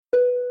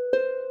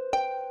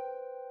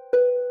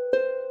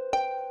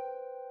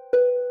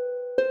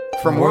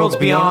From worlds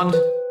beyond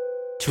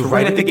to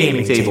right at the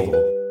gaming table,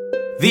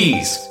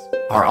 these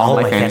are all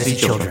my fantasy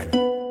children.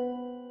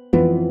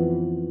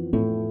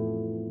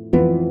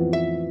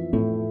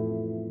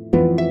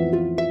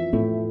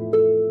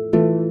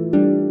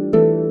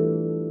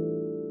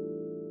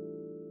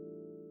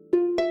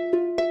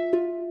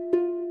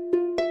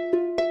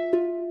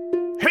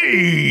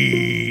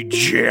 Hey,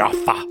 Jeff.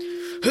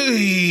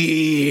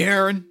 Hey,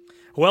 Aaron.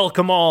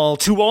 Welcome all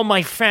to all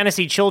my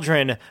fantasy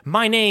children.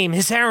 My name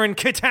is Aaron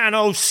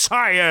Catano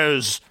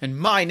Sires. And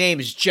my name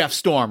is Jeff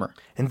Stormer.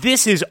 And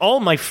this is All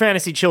My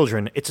Fantasy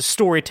Children. It's a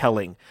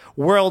storytelling,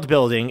 world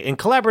building, and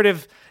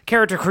collaborative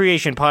character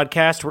creation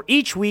podcast where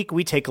each week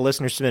we take a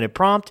listener-submitted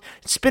prompt,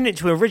 spin it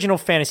to an original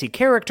fantasy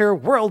character,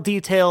 world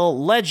detail,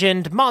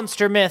 legend,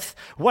 monster myth,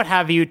 what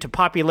have you, to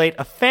populate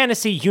a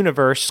fantasy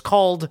universe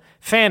called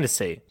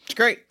fantasy. It's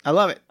great. I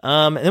love it.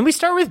 And then we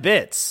start with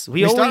bits.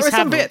 We start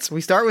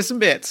with some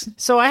bits.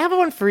 So I have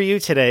one for you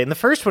today, and the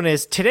first one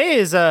is, today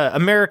is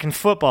American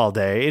Football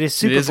Day. It is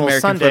Super Bowl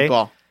Sunday.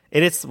 Football.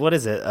 It is, what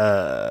is it,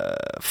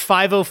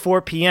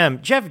 5:04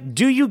 p.m. Jeff,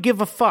 do you give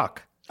a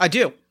fuck? I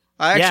do.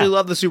 I actually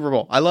love the Super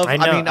Bowl. I'm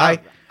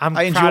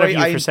proud of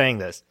you for saying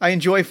this. I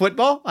enjoy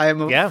football. I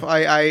don't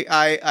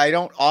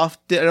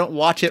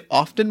watch it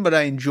often, but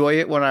I enjoy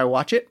it when I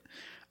watch it.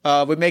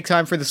 We make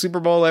time for the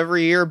Super Bowl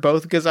every year,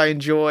 both because I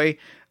enjoy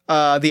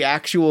the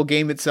actual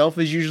game itself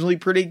is usually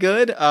pretty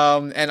good,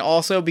 and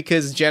also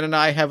because Jen and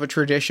I have a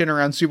tradition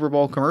around Super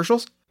Bowl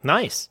commercials.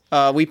 Nice.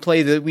 We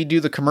do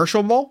the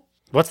commercial bowl.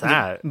 What's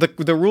that?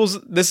 The rules.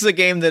 This is a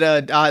game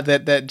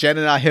that Jen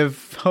and I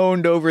have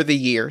honed over the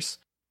years.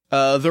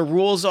 The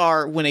rules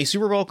are, when a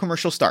Super Bowl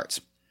commercial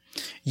starts,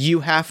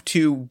 you have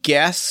to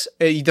guess,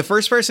 the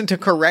first person to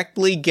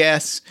correctly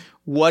guess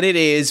what it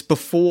is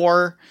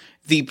before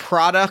the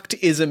product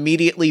is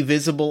immediately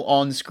visible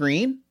on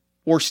screen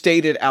or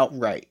stated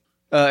outright.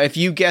 If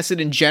you guess it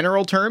in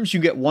general terms, you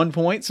get 1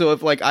 point. So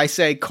if, like, I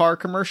say car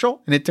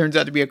commercial and it turns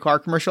out to be a car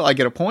commercial, I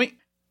get a point.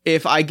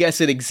 If I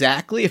guess it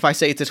exactly, if I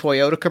say it's a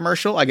Toyota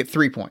commercial, I get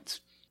 3 points.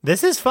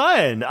 This is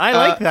fun. I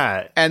like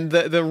that. And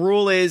the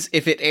rule is,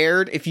 if it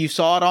aired, if you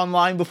saw it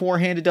online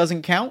beforehand, it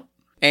doesn't count.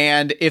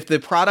 And if the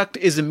product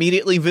is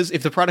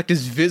if the product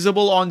is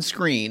visible on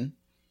screen,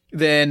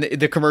 then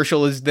the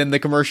commercial is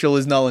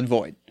null and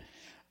void.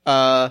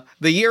 The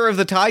year of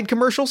the Tide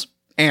commercials,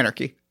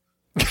 anarchy,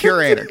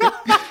 pure anarchy,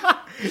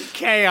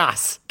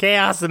 chaos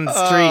in the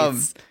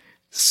streets.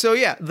 So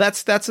yeah,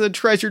 that's a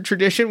treasured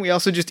tradition. We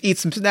also just eat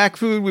some snack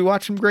food. We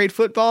watch some great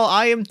football.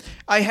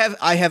 I have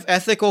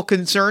ethical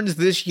concerns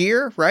this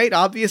year, right?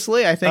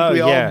 Obviously, I think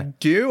we all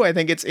do. I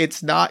think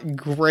it's not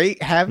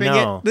great having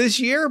it this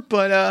year,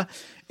 but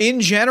in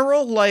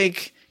general,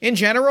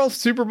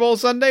 Super Bowl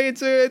Sunday,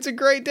 it's a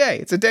great day.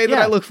 It's a day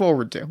that I look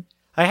forward to.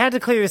 I had to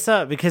clear this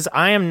up because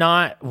I am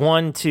not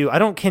one I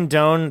don't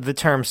condone the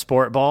term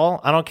sport ball.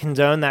 I don't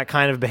condone that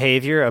kind of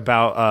behavior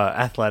about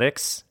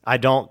athletics. I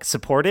don't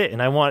support it,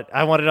 and I want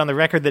it on the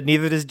record that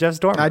neither does Jeff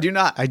Stormer. I do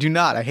not.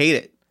 I hate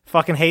it.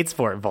 Fucking hate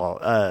sport ball.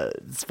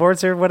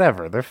 Sports are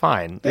whatever. They're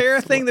fine. They're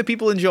a thing that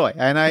people enjoy.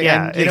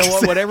 And you know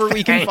what? Whatever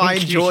we can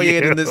find joy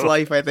in this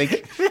life, I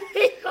think.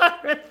 They are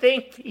a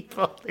thing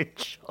people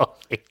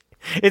enjoy.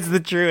 It's the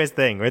truest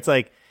thing. Where it's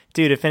like,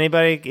 dude,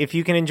 if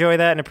you can enjoy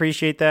that and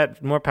appreciate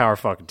that, more power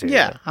fucking to you.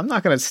 Yeah, I'm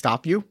not going to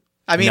stop you.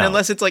 I mean,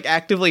 unless it's like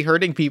actively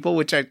hurting people,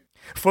 which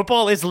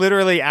football is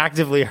literally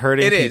actively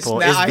hurting people.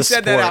 Now, I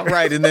said that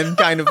outright and then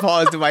kind of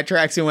paused in my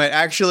tracks and went,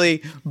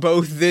 actually,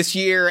 both this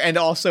year and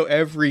also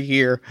every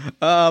year.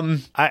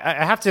 I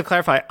have to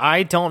clarify,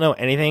 I don't know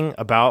anything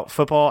about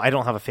football. I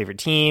don't have a favorite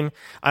team.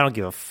 I don't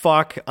give a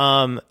fuck.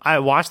 I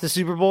watch the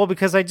Super Bowl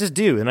because I just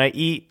do, and I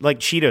eat like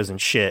Cheetos and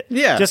shit.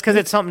 Yeah. Just because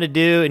it's something to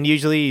do, and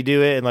usually you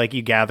do it and like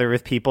you gather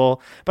with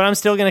people. But I'm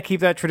still going to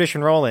keep that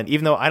tradition rolling,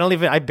 even though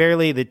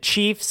the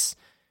Chiefs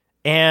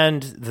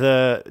and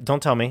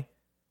don't tell me,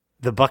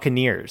 the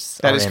Buccaneers.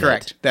 That is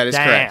correct. That is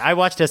correct. I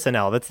watched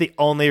SNL. That's the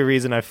only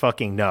reason I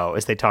fucking know,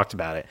 is they talked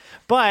about it.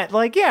 But,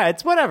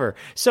 it's whatever.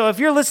 So if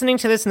you're listening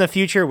to this in the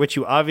future, which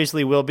you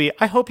obviously will be,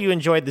 I hope you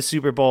enjoyed the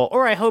Super Bowl,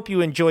 or I hope you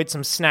enjoyed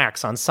some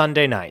snacks on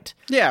Sunday night.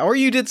 Yeah, or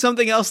you did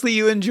something else that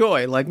you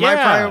enjoy.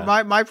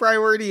 My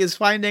priority is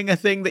finding a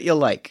thing that you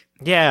like.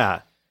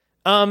 Yeah.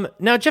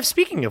 Now, Jeff,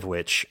 speaking of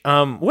which,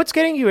 what's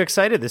getting you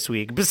excited this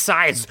week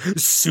besides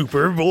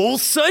Super Bowl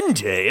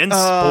Sunday and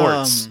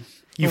sports?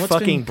 You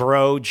fucking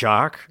bro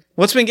jock.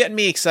 What's been getting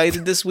me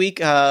excited this week?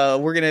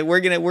 We're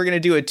gonna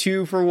do a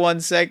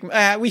 2-for-1 segment.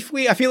 I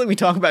feel like we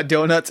talk about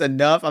donuts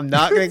enough. I'm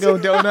not gonna go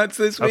donuts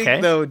this week,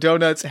 though.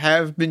 Donuts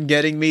have been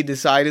getting me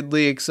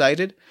decidedly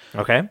excited.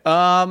 Okay.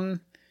 I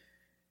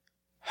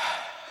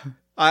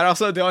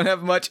also don't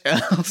have much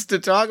else to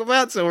talk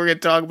about, so we're gonna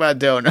talk about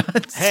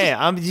donuts. Hey,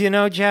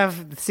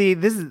 Jeff. See,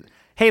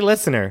 hey,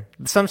 listener.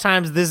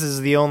 Sometimes this is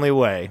the only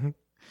way.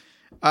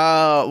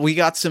 We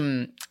got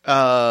some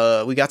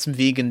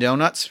vegan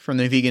donuts from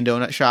the vegan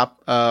donut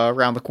shop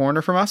around the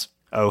corner from us.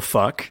 Oh,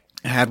 fuck.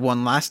 I had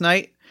one last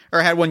night, or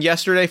I had one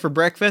yesterday for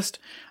breakfast.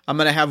 I'm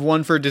going to have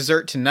one for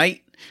dessert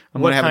tonight.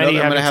 I'm going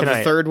to have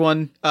a third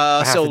one.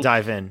 I have to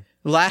dive in.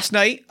 Last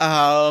night,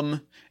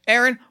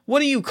 Aaron, what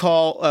do you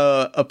call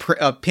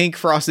a pink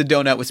frosted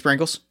donut with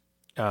sprinkles?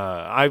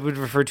 I would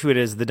refer to it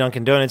as the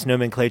Dunkin' Donuts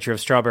nomenclature of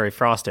strawberry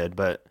frosted,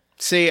 but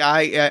See,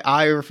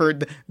 I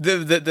referred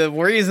the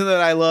reason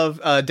that I love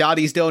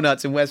Dottie's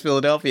Donuts in West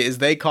Philadelphia is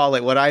they call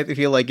it what I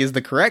feel like is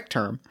the correct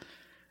term,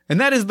 and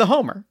that is the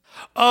Homer.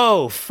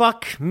 oh,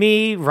 fuck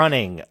me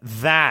running.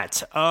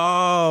 That.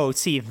 Oh,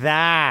 see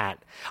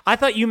that. I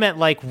thought you meant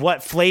like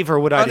what flavor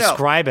would I Oh, no.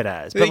 describe it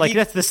as? But like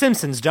that's the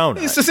Simpsons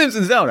donut. It's the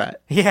Simpsons donut.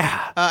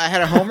 Yeah. I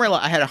had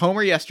a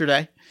Homer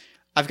yesterday.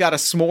 I've got a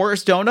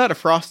s'mores donut, a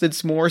frosted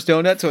s'mores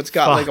donut. So it's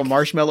got Fuck. like a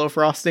marshmallow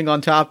frosting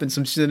on top and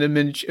some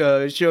cinnamon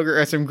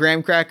sugar, some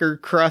graham cracker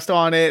crust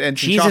on it, and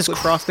some Jesus chocolate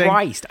frosting.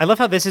 Christ. I love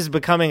how this is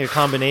becoming a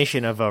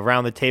combination of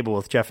around the table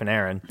with Jeff and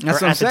Aaron. That's or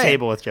what I'm at the saying.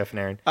 table with Jeff and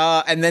Aaron.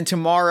 And then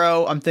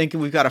tomorrow, I'm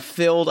thinking I've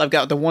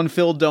got the one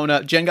filled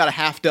donut. Jen got a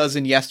half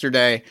dozen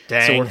yesterday.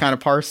 Dang. So we're kind of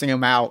parsing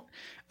them out.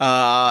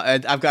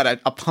 And I've got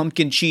a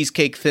pumpkin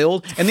cheesecake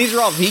filled, and these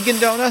are all vegan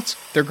donuts.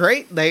 They're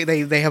great.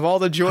 They have all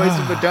the joys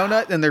of a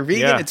donut, and they're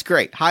vegan. Yeah. It's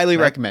great. Highly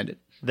recommended.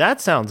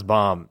 That sounds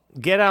bomb.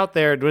 Get out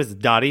there. What is it,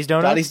 Dottie's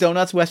Donuts? Dottie's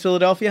Donuts, West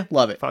Philadelphia.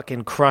 Love it.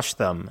 Fucking crush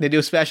them. They do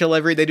a special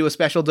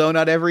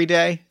donut every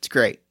day. It's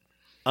great.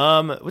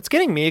 What's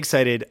getting me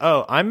excited?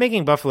 Oh, I'm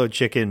making buffalo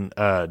chicken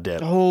dip.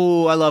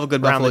 Oh, I love a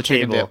good around buffalo the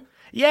chicken table. dip.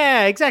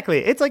 Yeah, exactly.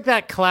 It's like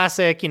that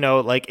classic,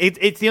 like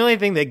it's the only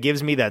thing that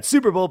gives me that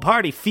Super Bowl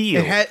party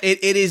feel.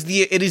 It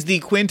is the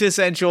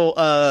quintessential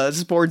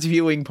sports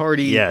viewing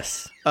party.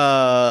 Yes.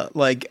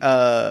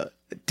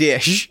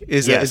 Dish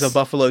is Yes. a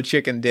buffalo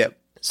chicken dip.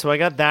 So I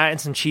got that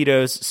and some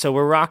Cheetos. So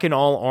we're rocking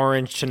all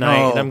orange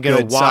tonight, and I'm gonna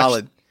good,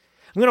 solid.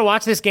 I'm gonna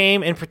watch this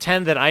game and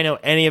pretend that I know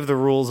any of the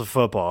rules of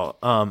football.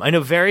 I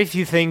know very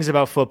few things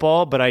about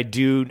football, but I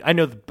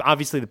know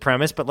obviously the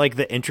premise, but like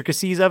the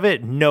intricacies of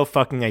it, no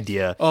fucking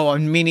idea. Oh,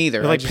 me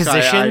neither. Like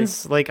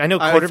positions, like I know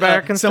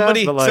quarterback and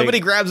somebody, stuff. But like, somebody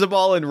grabs a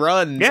ball and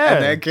runs. Yeah.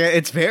 And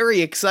it's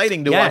very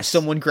exciting to watch Yes.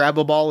 someone grab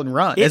a ball and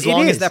run, It- as it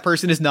long as is. that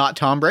person is not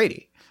Tom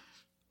Brady.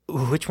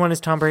 which one is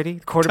Tom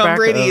Brady? Quarterback. Tom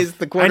Brady is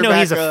the I know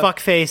he's a quarterback,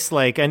 fuckface.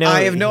 Like I know.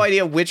 I have no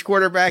idea which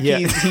quarterback Yeah.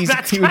 he's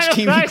That's which kind of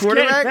team what I he was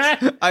getting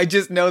quarterbacks. at. I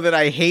just know that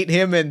I hate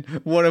him, and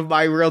one of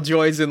my real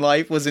joys in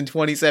life was in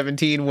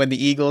 2017 when the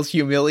Eagles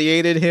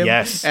humiliated him.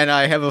 Yes. And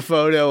I have a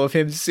photo of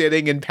him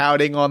sitting and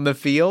pouting on the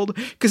field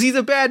because he's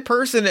a bad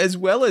person as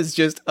well as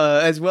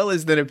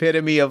the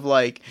epitome of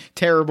like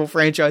terrible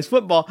franchise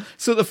football.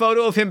 So the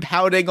photo of him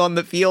pouting on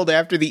the field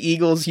after the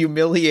Eagles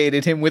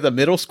humiliated him with a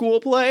middle school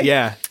play.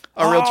 Yeah.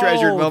 A real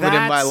treasured Oh, moment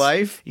in my that's-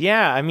 life.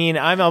 Yeah, I mean,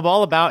 I'm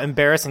all about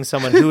embarrassing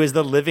someone who is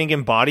the living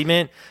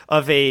embodiment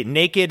of a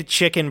naked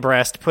chicken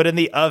breast put in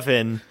the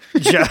oven,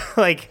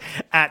 like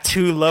at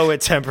too low a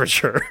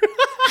temperature.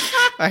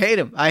 I hate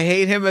him. I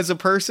hate him as a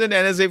person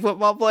and as a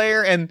football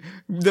player, and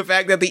the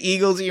fact that the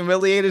Eagles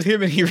humiliated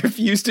him and he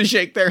refused to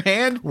shake their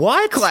hand.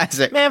 What?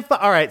 Classic. Man,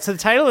 all right, so the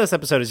title of this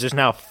episode is just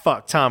now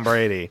Fuck Tom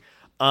Brady.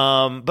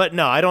 But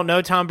no, I don't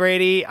know Tom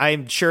Brady.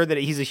 I'm sure that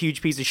he's a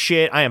huge piece of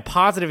shit. I am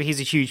positive he's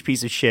a huge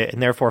piece of shit,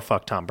 and therefore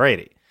fuck Tom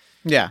Brady.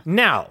 Yeah.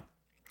 Now,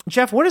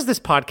 Jeff, what is this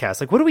podcast?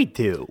 Like, what do we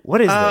do?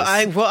 What is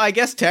this? I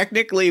guess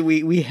technically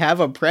we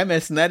have a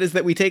premise, and that is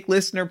that we take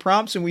listener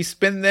prompts and we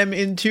spin them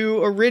into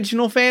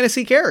original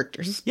fantasy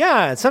characters.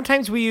 Yeah,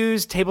 sometimes we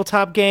use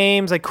tabletop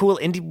games, like cool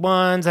indie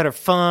ones that are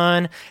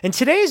fun. And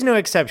today is no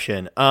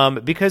exception,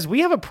 because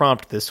we have a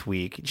prompt this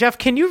week. Jeff,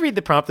 can you read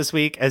the prompt this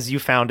week as you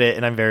found it,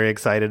 and I'm very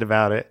excited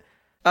about it?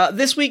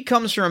 This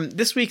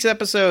week's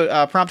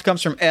episode prompt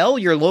comes from L,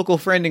 your local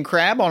friend and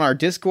crab, on our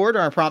Discord,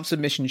 our prompt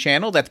submission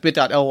channel. That's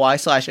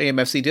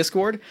bit.ly/AMFC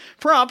Discord.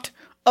 Prompt: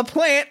 a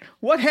plant.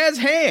 What has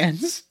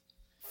hands?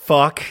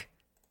 Fuck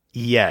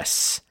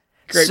yes.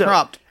 Great So-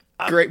 prompt.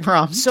 Great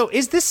prompt. So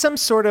is this some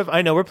sort of,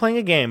 I know we're playing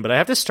a game, but I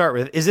have to start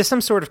with, is this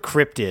some sort of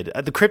cryptid?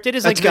 The cryptid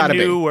is like It's the gotta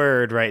new be.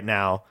 word right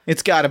now.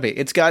 It's gotta be.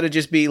 It's gotta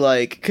just be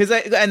like,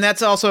 and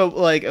that's also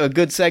like a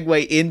good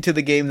segue into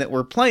the game that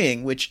we're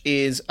playing, which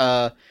is,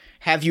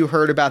 Have You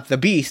Heard About the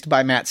Beast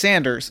by Matt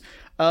Sanders.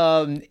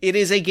 It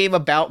is a game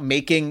about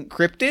making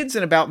cryptids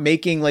and about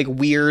making like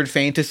weird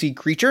fantasy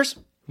creatures.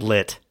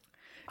 Lit.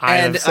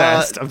 I'm And,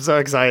 obsessed. I'm so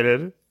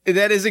excited.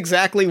 That is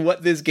exactly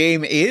what this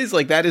game is.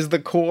 Like, that is the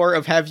core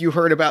of Have You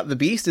Heard About the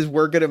Beast, is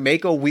we're gonna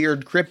make a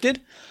weird cryptid.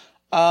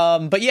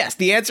 But yes,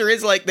 the answer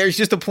is like there's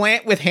just a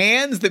plant with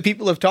hands that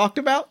people have talked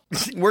about.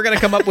 We're going to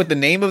come up with the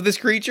name of this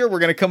creature. We're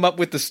going to come up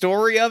with the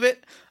story of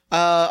it.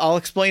 I'll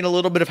explain a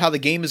little bit of how the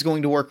game is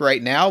going to work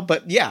right now.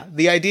 But yeah,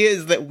 the idea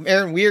is that,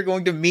 Aaron, we are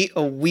going to meet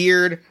a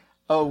weird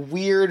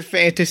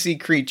fantasy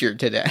creature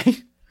today.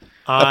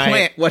 A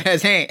plant, what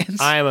has hands?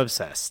 I am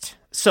obsessed.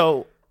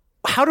 So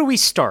how do we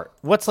start?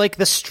 What's like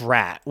the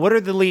strat? What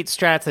are the elite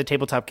strats that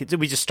tabletop kids? Did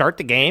we just start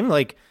the game?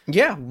 Like,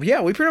 Yeah,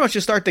 we pretty much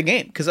just start the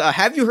game. Because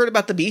Have You Heard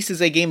About the Beast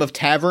is a game of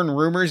tavern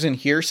rumors and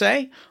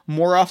hearsay.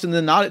 More often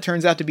than not, it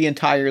turns out to be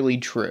entirely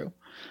true.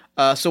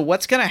 So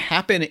what's going to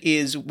happen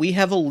is we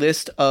have a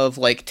list of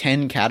like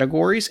 10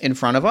 categories in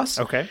front of us.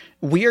 okay.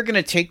 We are going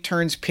to take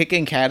turns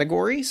picking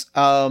categories.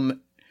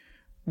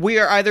 we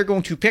are either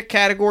going to pick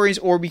categories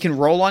or we can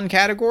roll on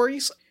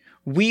categories.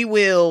 We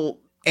will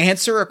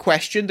answer a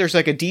question. There's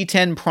like a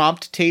D10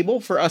 prompt table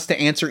for us to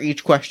answer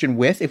each question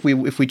with if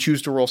we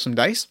choose to roll some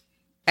dice.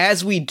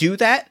 As we do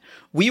that,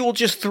 we will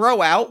just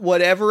throw out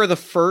whatever the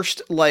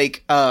first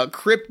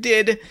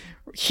cryptid,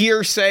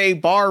 hearsay,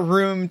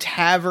 barroom,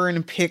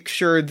 tavern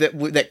picture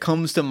that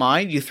comes to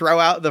mind. You throw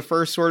out the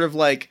first sort of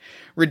like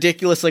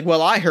ridiculous, like,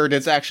 well, I heard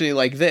it's actually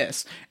like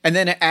this. And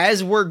then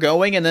as we're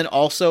going, and then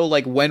also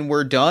like when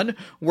we're done,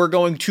 we're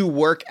going to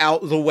work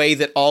out the way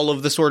that all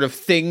of the sort of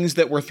things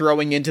that we're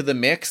throwing into the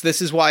mix.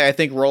 This is why I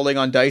think rolling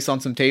on dice on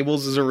some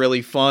tables is a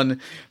really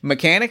fun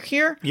mechanic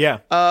here.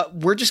 Yeah.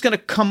 We're just going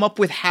to come up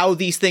with how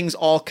these things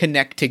all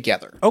connect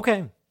together.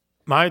 Okay.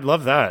 I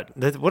love that.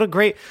 What a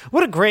great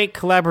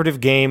collaborative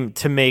game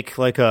to make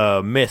like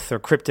a myth or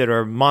cryptid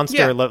or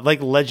monster,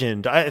 like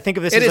legend. I think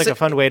of this as like a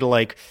fun way to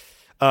like,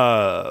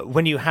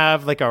 when you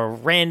have like a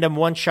random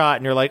one shot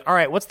and you're like, all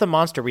right, what's the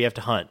monster we have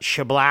to hunt?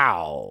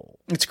 Shablow.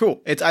 It's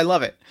cool. I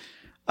love it.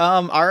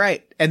 All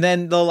right. And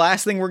then the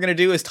last thing we're going to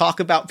do is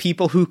talk about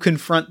people who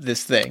confront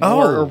this thing.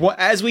 Or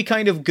as we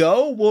kind of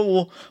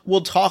go,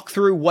 we'll talk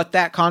through what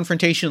that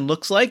confrontation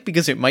looks like,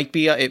 because it might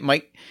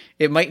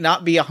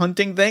not be a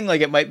hunting thing.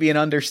 Like it might be an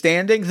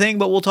understanding thing,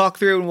 but we'll talk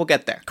through and we'll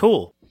get there.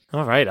 Cool.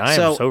 All right. I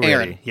am so ready.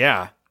 Aaron,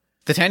 yeah.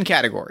 The 10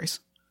 categories.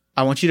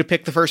 I want you to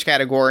pick the first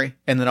category,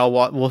 and then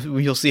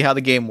you'll see how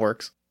the game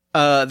works.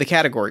 The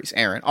categories,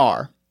 Aaron,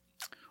 are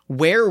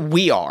where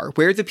we are,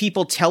 where the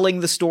people telling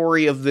the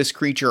story of this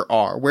creature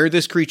are, where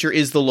this creature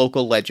is the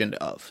local legend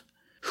of,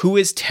 who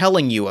is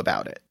telling you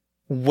about it,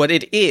 what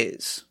it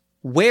is,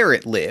 where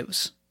it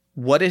lives,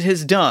 what it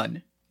has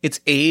done,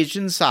 its age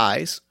and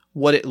size,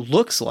 what it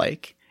looks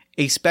like,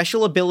 a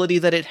special ability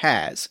that it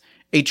has,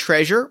 a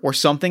treasure or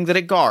something that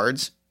it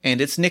guards, and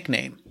its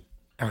nickname.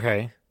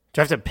 Okay. Do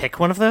I have to pick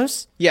one of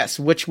those? Yes.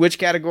 Which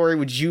category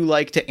would you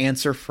like to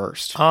answer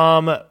first?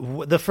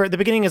 The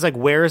beginning is like,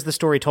 where is the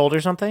story told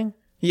or something?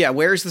 Yeah,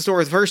 where is the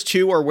story? The first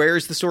two are where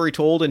is the story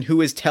told and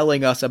who is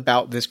telling us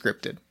about this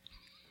cryptid.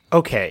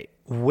 Okay,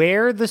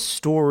 where the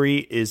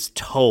story is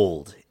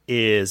told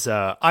is,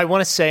 I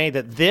want to say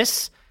that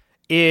this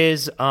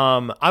is,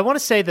 I want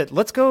to say that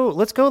let's go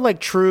like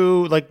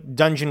true, like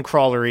dungeon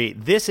crawlery.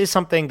 This is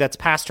something that's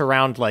passed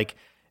around like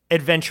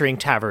adventuring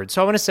tavern.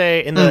 So I want to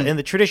say in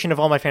the tradition of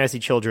All My Fantasy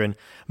Children,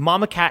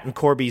 Mama Cat and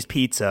Corby's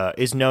Pizza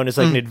is known as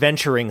like an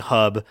adventuring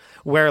hub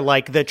where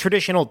like the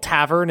traditional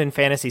tavern in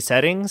fantasy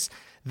settings,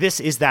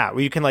 this is that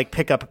where you can like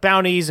pick up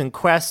bounties and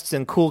quests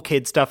and cool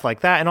kid stuff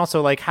like that, and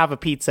also like have a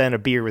pizza and a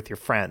beer with your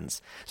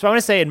friends. So I want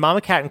to say in Mama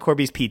Cat and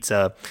Corby's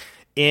Pizza,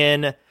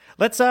 in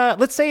let's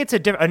say it's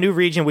a new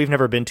region we've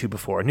never been to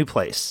before, a new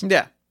place.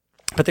 Yeah,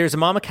 but there's a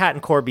Mama Cat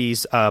and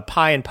Corby's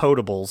Pie and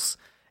Potables,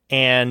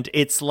 and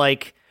it's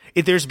like.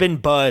 There's been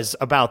buzz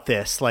about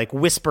this, like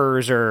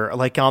whispers or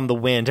like on the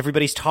wind.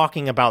 Everybody's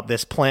talking about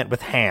this plant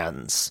with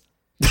hands.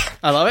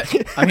 I love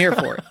it. I'm here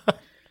for it.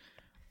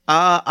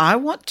 I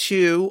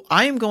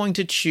am going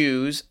to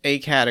choose a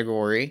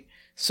category.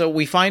 So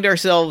we find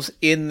ourselves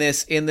in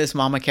this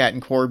Mama Cat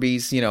and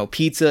Corby's,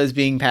 pizza is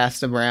being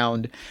passed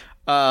around.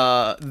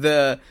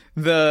 The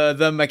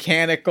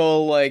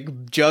mechanical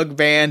like jug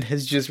band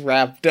has just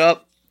wrapped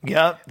up.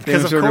 Yep,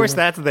 because of course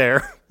that's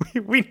there.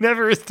 We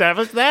never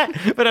established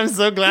that, but I'm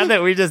so glad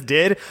that we just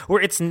did.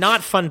 Where it's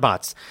not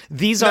Funbots.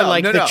 These are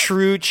the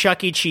true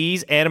Chuck E.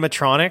 Cheese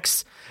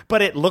animatronics,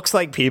 but it looks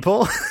like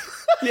people.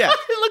 Yeah.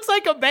 It looks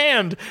like a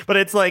band, but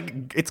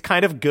it's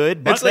kind of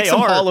good, but it's like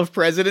some Hall of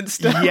Presidents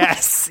stuff.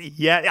 Yes.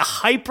 Yeah.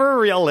 Hyper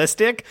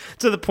realistic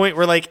to the point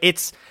where like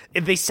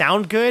they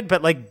sound good,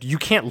 but like you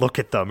can't look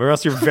at them or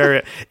else you're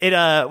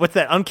what's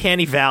that,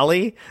 Uncanny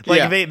Valley?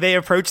 Like they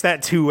approach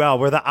that too well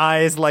where the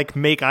eyes like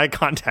make eye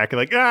contact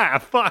like,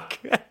 fuck.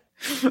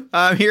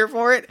 I'm here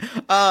for it.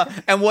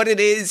 And what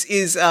it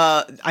is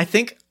I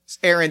think,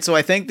 Aaron, so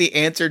I think the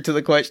answer to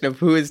the question of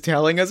who is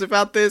telling us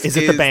about this is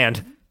it the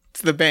band?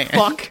 It's the band.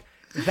 Fuck.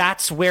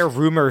 That's where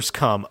rumors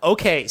come.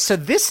 Okay, so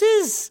this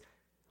is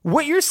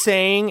what you're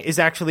saying is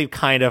actually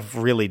kind of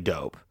really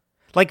dope.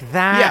 Like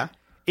that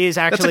is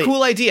actually that's a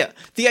cool idea.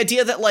 The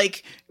idea that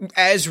like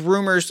as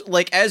rumors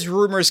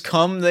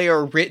come, they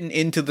are written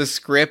into the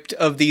script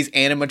of these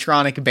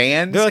animatronic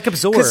bands. They're like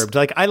absorbed.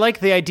 Like I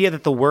like the idea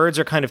that the words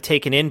are kind of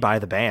taken in by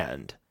the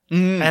band.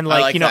 And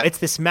like it's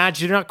this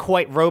magic. They're not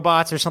quite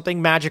robots or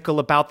something magical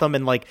about them,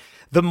 and like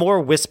the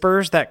more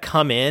whispers that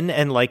come in,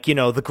 and like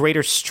the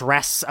greater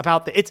stress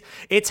about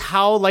it's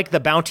how like the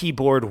bounty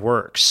board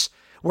works,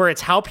 where it's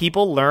how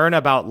people learn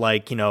about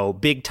like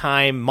big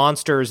time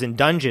monsters and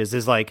dungeons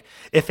is like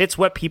if it's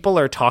what people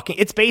are talking,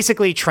 it's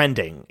basically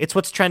trending. It's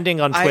what's trending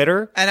on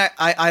Twitter.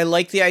 I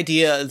like the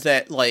idea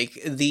that like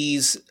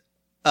these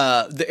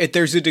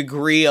there's a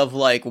degree of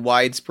like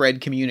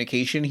widespread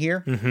communication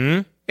here.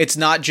 Mm-hmm. It's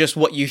not just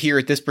what you hear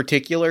at this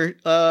particular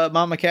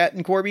Mama Cat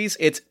and Corby's.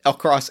 It's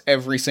across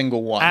every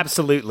single one.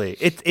 Absolutely.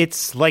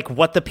 It's like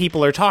what the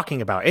people are talking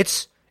about.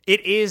 It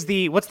is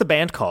what's the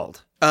band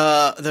called?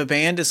 The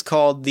band is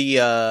called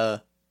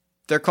the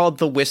They're called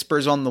the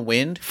Whispers on the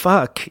Wind.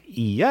 Fuck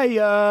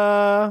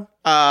yeah.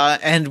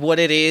 And what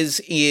it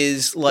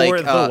is like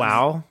Or the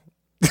WoW.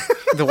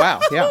 The WoW,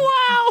 yeah.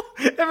 Wow.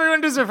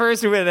 Everyone just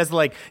refers to it as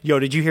like, yo,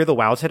 did you hear the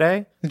WoW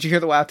today? Did you hear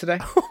the WoW today?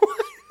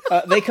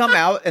 They come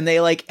out and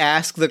they like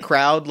ask the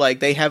crowd, like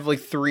they have like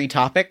 3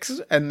 topics,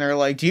 and they're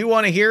like, "Do you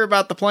want to hear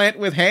about the plant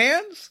with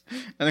hands?"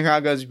 And the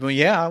crowd goes, "Well,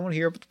 yeah, I want to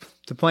hear about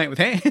the plant with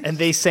hands." And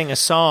they sing a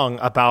song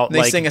about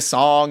They sing a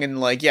song and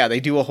like, yeah,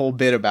 they do a whole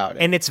bit about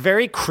it. and it's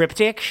very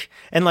cryptic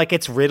and like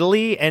it's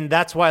riddly, and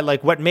that's why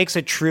like what makes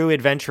a true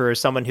adventurer is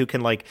someone who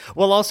can like,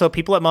 well, also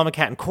people at Mama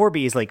Cat and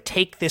Corby is like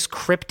take this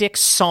cryptic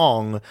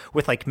song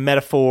with like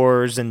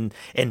metaphors and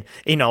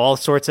you know all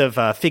sorts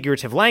of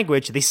figurative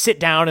language. They sit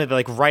down and they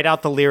like write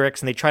out the lyrics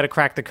and they try to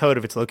crack the code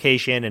of its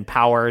location and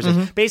powers.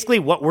 And basically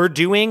what we're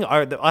doing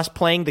are us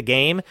playing the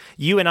game.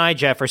 You and I,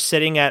 Jeff, are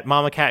sitting at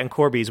Mama Cat and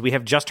Corby's. We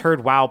have just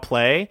heard WoW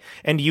play,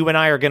 and you and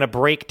I are going to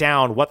break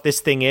down what this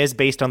thing is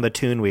based on the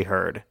tune we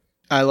heard.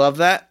 I love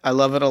that. I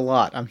love it a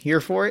lot. I'm here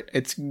for it.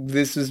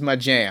 This is my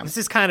jam. This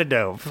is kind of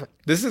dope.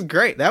 This is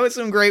great. That was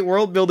some great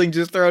world building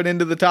just thrown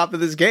into the top of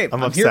this game. I'm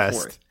here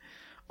obsessed. for it.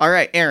 All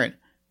right, Aaron.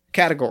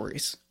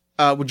 Categories.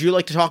 Would you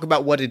like to talk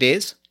about what it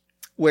is,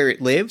 where it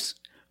lives,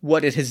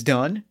 what it has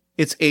done,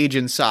 its age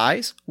and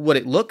size, what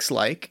it looks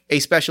like, a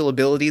special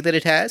ability that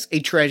it has, a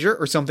treasure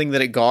or something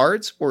that it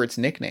guards, or its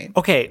nickname?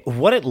 Okay,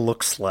 what it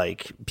looks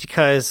like,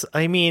 because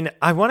I mean,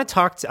 I want to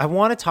talk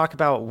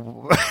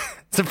about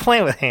it's a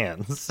plant with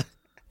hands.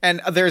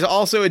 And there's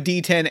also a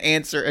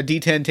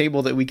D10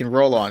 table that we can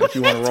roll on if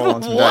you want to roll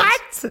on some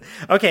dice. What?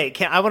 Okay,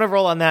 I want to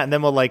roll on that, and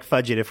then we'll like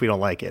fudge it if we don't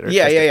like it.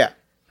 Yeah.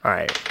 All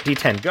right,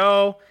 D10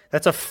 go.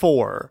 That's a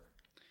 4.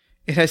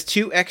 It has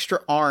 2 extra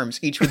arms,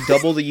 each with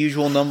double the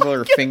usual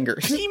number of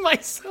fingers. See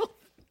myself.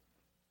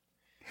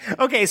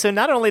 Okay, so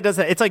not only does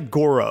it's like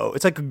Goro.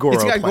 It's like a Goro.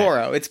 It's got plant.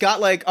 Goro. It's got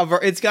like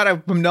it's got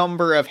a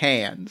number of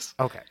hands.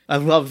 Okay. I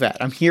love that.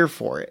 I'm here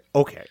for it.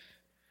 Okay.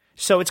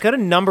 So it's got a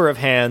number of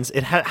hands.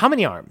 It has how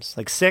many arms?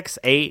 Like 6,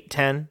 8,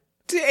 10?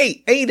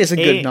 8. 8 is a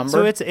good number.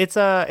 So it's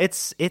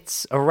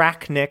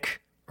arachnic.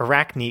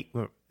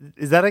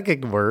 Is that a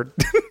good word?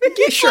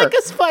 Yeah, sure. Like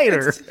a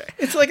spider.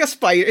 It's like a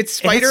spider. It's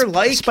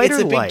spider-like. It's a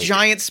spider-like. big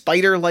giant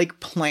spider-like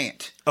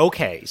plant.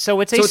 Okay, so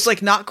it's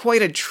like not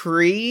quite a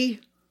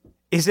tree.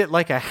 Is it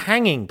like a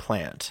hanging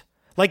plant?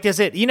 Like, does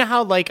it? You know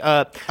how like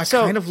I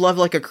kind of love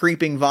like a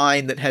creeping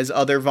vine that has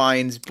other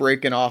vines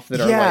breaking off that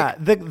are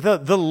like.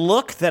 The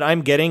look that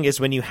I'm getting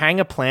is when you hang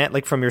a plant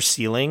like from your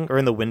ceiling or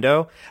in the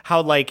window,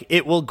 how like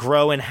it will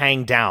grow and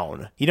hang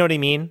down. You know what I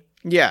mean?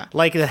 Yeah.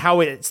 Like how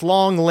its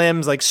long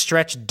limbs like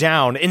stretch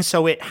down, and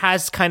so it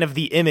has kind of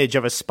the image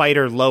of a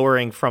spider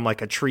lowering from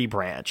like a tree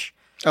branch.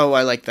 Oh,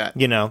 I like that.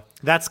 You know,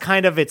 that's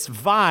kind of its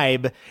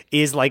vibe.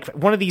 Is like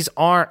one of these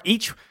are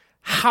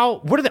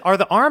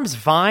the arms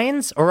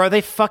vines or are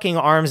they fucking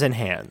arms and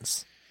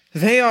hands?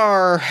 They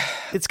are.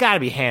 It's got to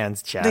be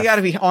hands, Jeff. They got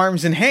to be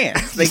arms and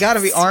hands. They got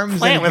to be arms and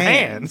plant with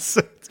hands.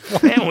 It's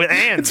plant with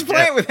hands. It's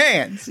plant with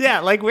hands. Yeah,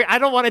 like I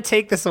don't want to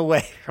take this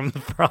away from the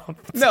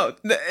prompt. No,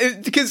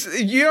 because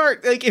you are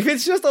like if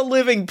it's just a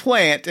living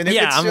plant, and if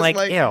it's I'm just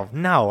like, ew,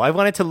 no. I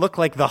want it to look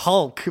like the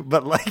Hulk,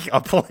 but like a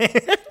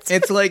plant.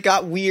 It's like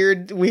got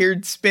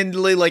weird,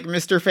 spindly, like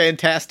Mr.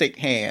 Fantastic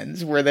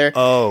hands, where they're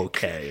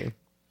okay.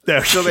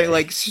 So they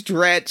like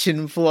stretch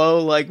and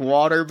flow like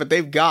water, but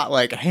they've got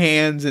like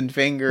hands and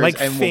fingers,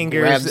 like and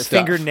fingers,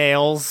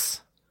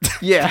 fingernails.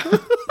 Yeah.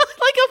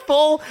 Like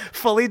a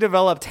fully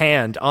developed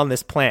hand on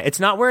this plant. It's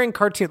not wearing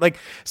cartoon. Like,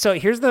 so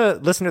here's the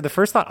listener. The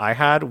first thought I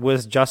had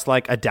was just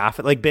like a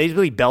daffodil, like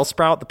basically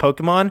Bellsprout, the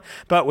Pokemon,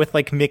 but with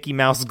like Mickey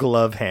Mouse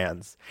glove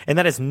hands. And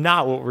that is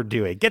not what we're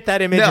doing. Get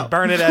that image and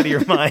burn it out of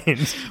your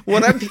mind.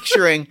 What I'm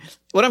picturing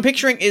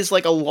is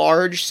like a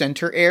large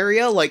center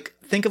area. Like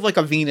think of like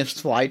a Venus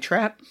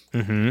flytrap.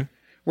 Mm-hmm.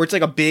 Where it's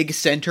like a big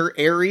center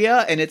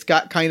area and it's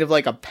got kind of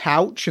like a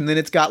pouch and then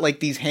it's got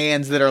like these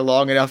hands that are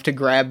long enough to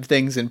grab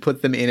things and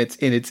put them in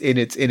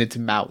its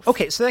mouth.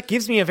 Okay, so that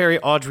gives me a very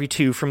Audrey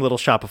 2 from Little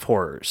Shop of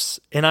Horrors.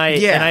 And I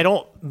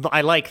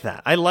like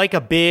that. I like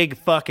a big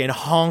fucking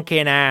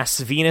honking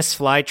ass Venus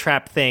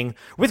flytrap thing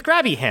with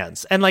grabby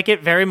hands. And like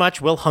it very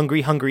much will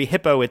hungry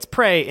hippo its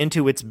prey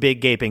into its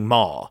big gaping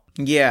maw.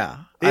 Yeah.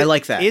 I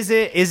like that. Is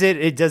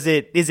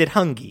it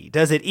hungry?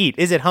 Does it eat?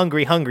 Is it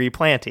hungry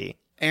planty?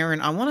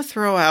 Aaron, I want to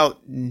throw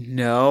out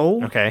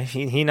no. Okay,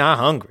 he not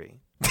hungry.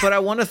 But I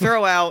want to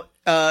throw out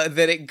that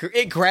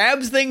it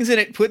grabs things and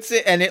it puts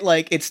it and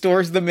it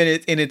stores them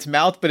in its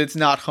mouth, but it's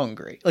not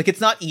hungry. Like it's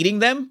not eating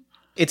them.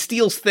 It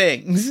steals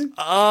things.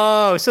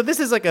 Oh, so this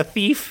is like a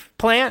thief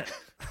plant?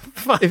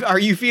 Are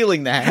you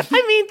feeling that?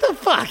 I mean, the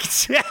fuck.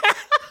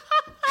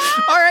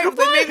 All right,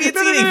 then maybe it's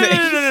eating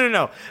things.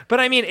 No. But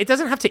I mean, it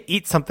doesn't have to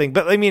eat something.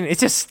 But I mean, it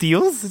just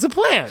steals. It's a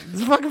plant.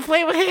 It's a fucking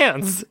plant with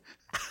hands.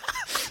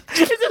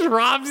 It just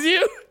robs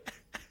you.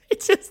 It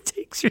just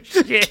takes your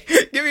shit.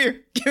 Give me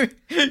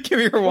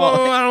your wallet.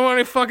 Whoa, I don't want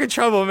any fucking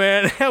trouble,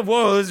 man.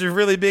 Whoa, those are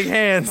really big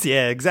hands.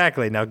 Yeah,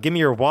 exactly. Now give me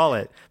your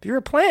wallet. But you're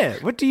a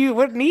plant. What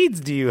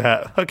needs do you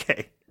have?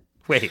 Okay.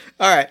 Wait.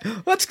 All right,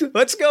 let's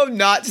go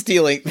not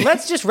stealing.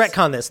 Let's just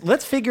retcon this.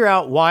 Let's figure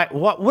out what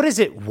does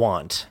it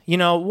want?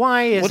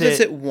 Why is it... What does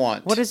it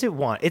want? What does it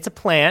want? It's a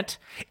plant.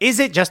 Is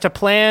it just a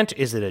plant?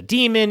 Is it a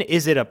demon?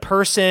 Is it a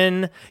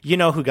person,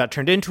 who got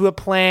turned into a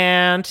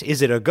plant?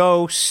 Is it a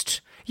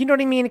ghost? You know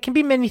what I mean? It can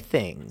be many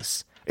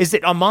things. Is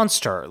it a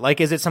monster?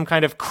 Like, is it some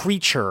kind of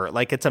creature?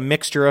 Like, it's a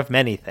mixture of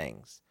many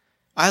things.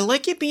 I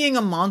like it being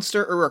a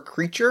monster or a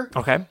creature.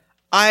 Okay.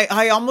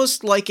 I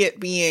almost like it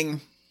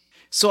being...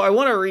 So I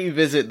want to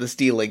revisit the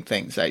stealing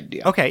things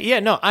idea. Okay, yeah,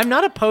 no, I'm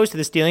not opposed to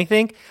the stealing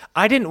thing.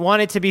 I didn't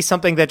want it to be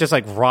something that just,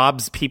 like,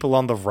 robs people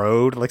on the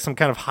road, like some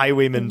kind of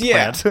highwayman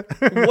plant.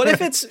 What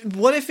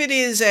if it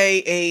is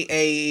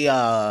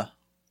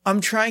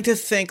I'm trying to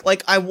think,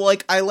 I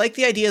like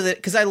the idea that,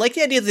 because I like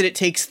the idea that it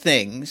takes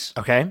things.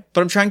 Okay.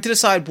 But I'm trying to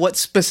decide what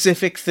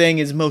specific thing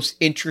is most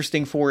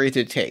interesting for it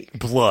to take.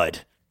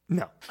 Blood.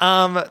 No.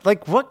 All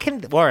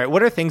right,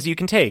 what are things you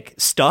can take?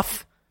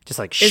 Stuff? Just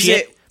like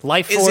shit?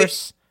 Life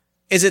force?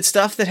 Is it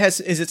stuff that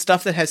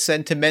has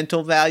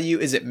sentimental value?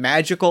 Is it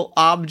magical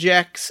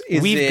objects?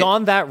 We've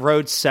gone that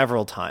road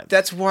several times.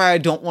 That's why I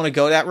don't want to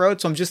go that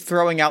road, so I'm just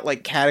throwing out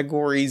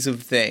categories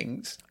of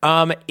things.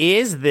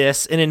 Is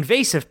this an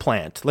invasive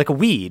plant, like a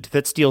weed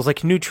that steals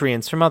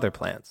nutrients from other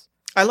plants?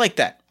 I like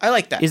that.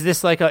 Is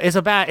this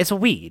it's a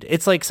weed.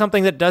 It's like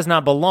something that does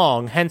not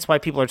belong, hence why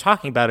people are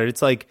talking about it.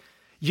 It's like,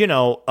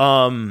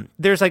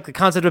 there's the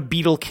concept of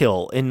beetle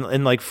kill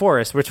in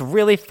forests, which is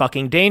really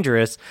fucking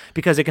dangerous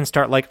because it can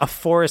start a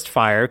forest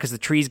fire because the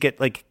trees get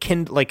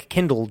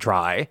kindle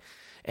dry,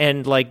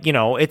 and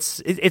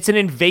it's an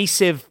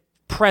invasive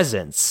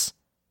presence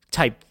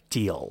type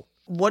deal.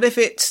 What if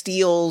it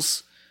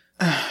steals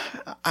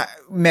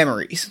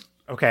memories?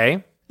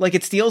 Okay.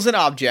 It steals an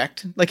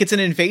object, it's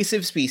an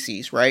invasive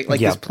species, right?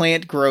 This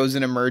plant grows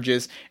and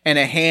emerges, and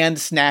a hand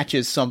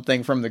snatches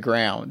something from the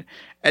ground.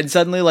 And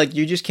suddenly,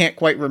 you just can't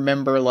quite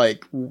remember,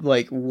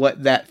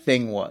 what that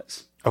thing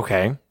was.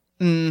 Okay.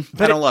 But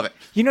I don't love it.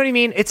 You know what I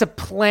mean? It's a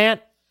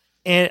plant.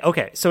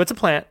 So it's a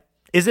plant.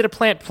 Is it a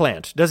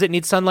plant? Does it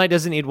need sunlight?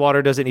 Does it need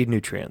water? Does it need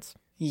nutrients?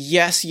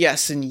 Yes,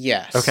 and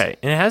yes. Okay.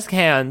 And it has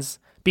hands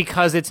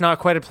because it's not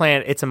quite a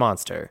plant. It's a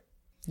monster.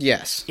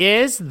 Yes.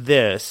 Is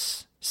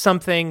this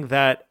something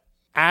that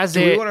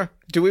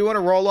do we want to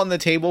roll on the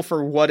table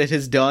for what it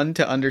has done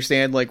to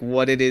understand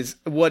what it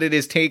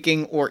is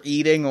taking or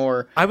eating,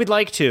 or I would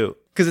like to,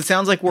 because it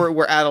sounds like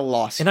we're at a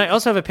loss. And I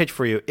also have a pitch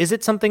for you. Is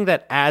it something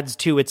that adds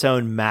to its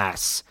own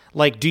mass?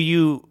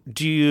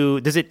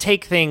 Does it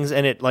take things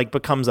and it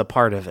becomes a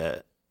part of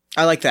it?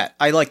 I like that.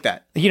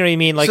 You know what I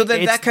mean? So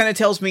then that kind of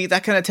tells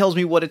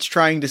me what it's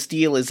trying to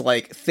steal is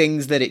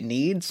things that it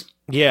needs.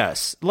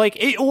 Yes.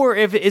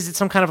 Is it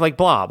some kind of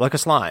blob, like a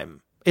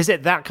slime? Is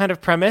it that kind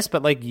of premise,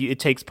 but it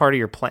takes part of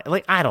your plan?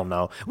 I don't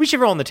know. We should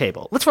roll on the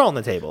table. Let's roll on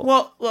the table.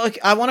 Well,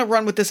 I want to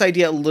run with this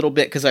idea a little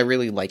bit because I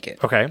really like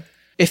it. Okay.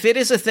 If it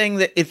is a thing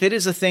that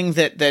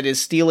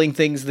is stealing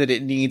things that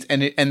it needs,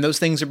 and those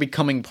things are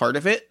becoming part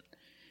of it,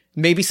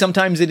 maybe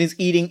sometimes it is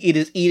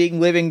eating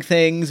living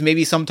things.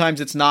 Maybe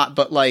sometimes it's not,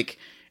 but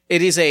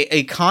it is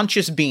a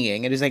conscious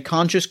being. It is a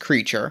conscious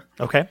creature.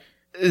 Okay.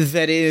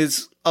 That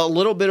is a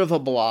little bit of a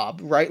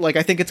blob, right?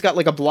 I think it's got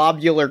a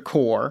blobular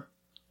core.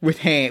 With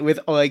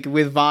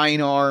vine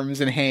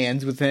arms and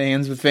hands with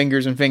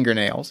fingers and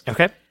fingernails.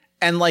 Okay.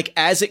 And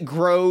as it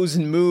grows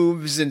and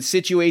moves and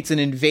situates and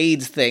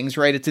invades things,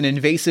 right? It's an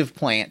invasive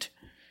plant.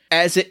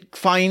 As it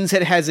finds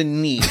it has a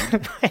need.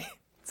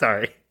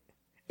 Sorry.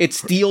 It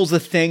steals a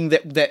thing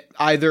that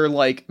either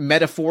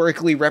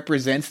metaphorically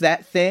represents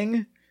that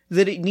thing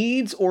that it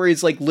needs, or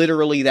is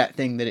literally that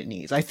thing that it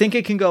needs. I think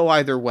it can go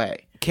either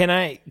way. Can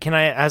I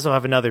also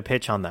have another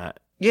pitch on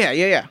that?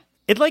 Yeah.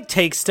 It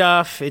takes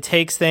stuff, it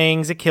takes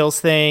things, it kills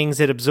things,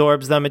 it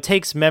absorbs them, it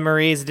takes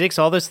memories, it takes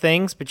all those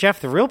things. But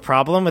Jeff, the real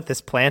problem with this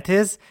plant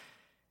is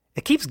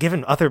it keeps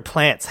giving other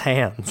plants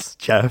hands,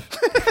 Jeff.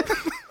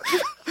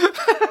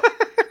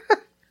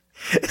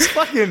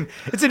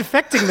 It's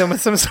infecting them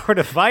with some sort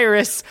of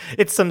virus.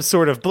 It's some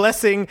sort of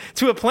blessing.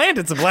 To a plant,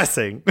 it's a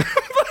blessing.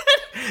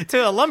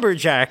 To a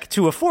lumberjack,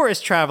 to a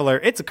forest traveler,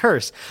 it's a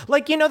curse.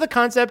 The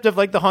concept of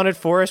the haunted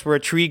forest where a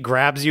tree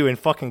grabs you and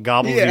fucking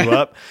gobbles you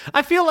up.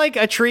 I feel like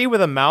a tree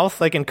with a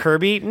mouth, in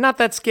Kirby, not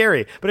that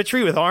scary. But a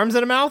tree with arms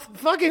and a mouth,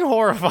 fucking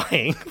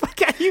horrifying.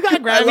 You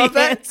got grabby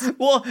hands.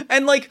 Well,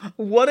 and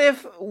what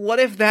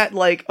if that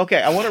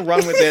okay, I want to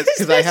run with this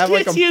because I have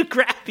you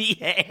grabby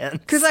hands.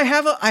 Because I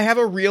have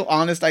a real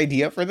honest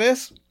idea for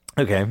this.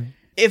 Okay.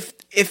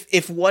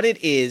 If what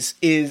it is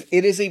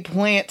a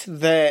plant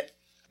that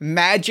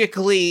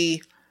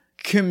magically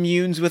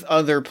communes with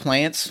other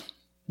plants,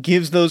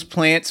 gives those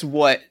plants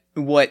what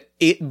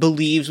it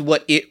believes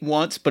what it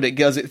wants, but it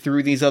does it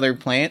through these other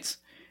plants,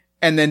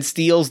 and then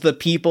steals the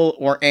people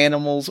or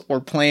animals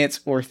or plants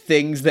or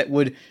things that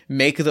would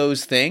make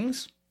those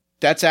things.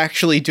 That's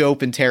actually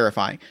dope and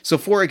terrifying. So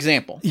for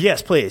example,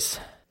 yes, please.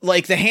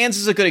 The hands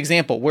is a good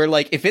example where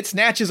if it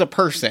snatches a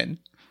person,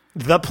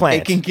 The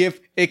plant.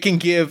 It can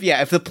give,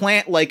 yeah, if the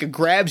plant like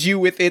grabs you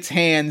with its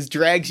hands,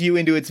 drags you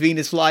into its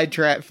Venus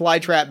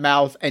flytrap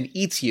mouth and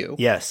eats you.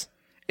 Yes.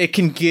 It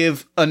can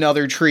give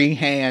another tree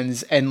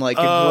hands and like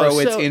grow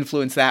its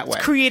influence that way.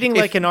 It's creating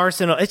like an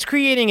arsenal. It's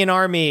creating an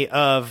army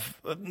of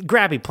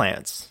grabby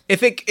plants.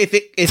 If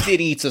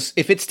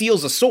it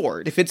steals a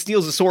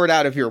sword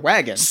out of your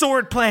wagon,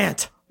 Sword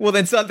plant. well,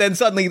 then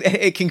suddenly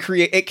it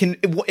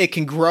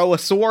can grow a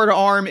sword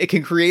arm. It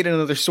can create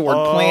another sword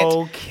plant.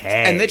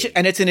 Okay,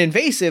 and it's an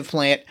invasive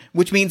plant,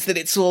 which means that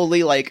it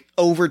slowly like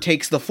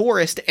overtakes the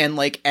forest and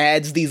like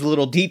adds these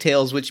little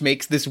details, which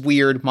makes this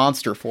weird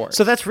monster forest.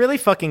 So that's really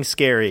fucking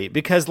scary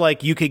because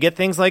like you could get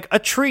things like a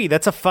tree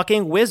that's a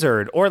fucking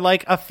wizard, or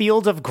like a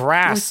field of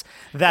grass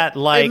that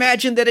like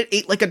imagine that it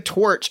ate like a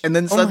torch, and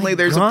then suddenly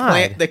there's a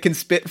plant that can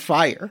spit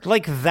fire.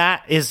 Like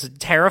that is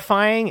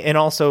terrifying and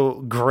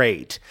also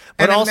great.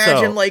 But And also,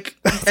 imagine like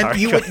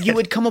you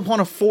would come upon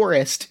a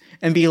forest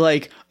and be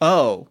like,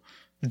 oh,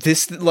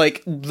 this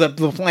like the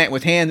plant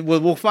with hands.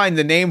 We'll find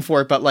the name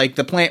for it, but like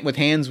the plant with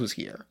hands was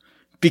here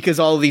because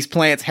all of these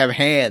plants have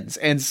hands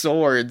and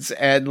swords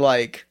and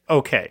like.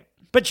 Okay,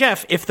 but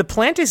Jeff, if the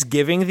plant is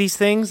giving these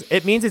things,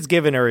 it means it's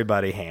giving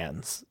everybody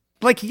hands.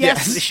 Like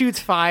yes, it shoots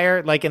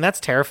fire, like, and that's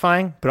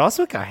terrifying, but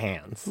also it got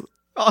hands.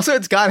 Also,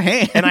 it's got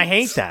hands, and I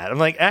hate that. I'm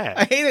like,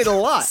 I hate it a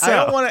lot. So,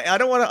 I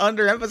don't want to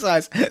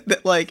underemphasize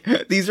that. Like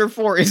these are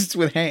forests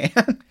with hands.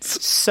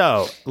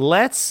 So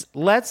let's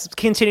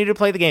continue to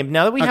play the game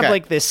now that we have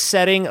like this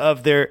setting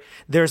of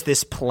there's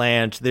this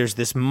plant, there's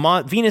this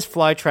Venus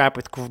flytrap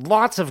with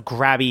lots of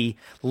grabby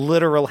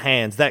literal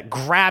hands that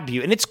grab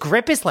you, and its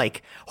grip is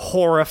like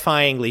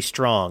horrifyingly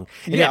strong,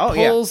 and it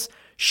pulls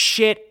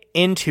shit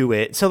into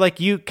it. So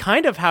like you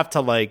kind of have to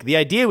like, the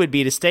idea would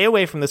be to stay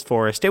away from this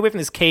forest, stay away from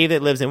this cave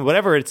it lives in,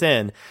 whatever it's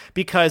in,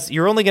 because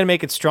you're only going to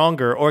make it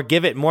stronger or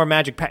give it more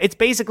magic. It's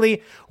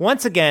basically,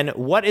 once again,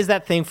 what is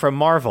that thing from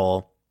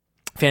Marvel?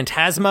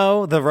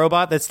 Phantasmo, the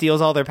robot that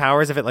steals all their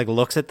powers if it like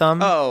looks at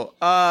them.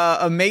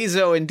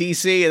 Amazo in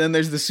DC, and then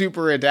there's the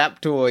Super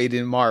Adaptoid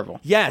in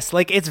Marvel. Yes,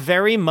 like it's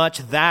very much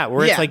that,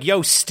 where it's like,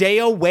 yo, stay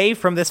away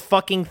from this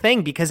fucking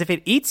thing, because if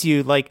it eats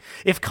you, like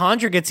if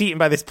Conjure gets eaten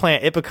by this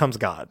plant, it becomes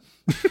God.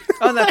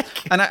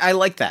 I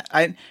like that.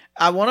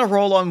 I want to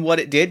roll on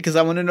what it did because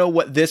I want to know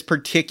what this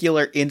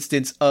particular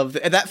instance of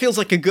that feels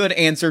like a good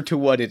answer to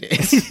what it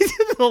is.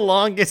 The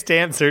longest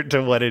answer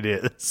to what it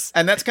is,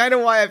 and that's kind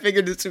of why I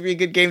figured this would be a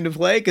good game to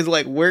play, because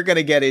like we're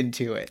gonna get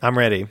into it. I'm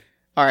ready.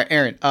 All right,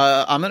 Aaron.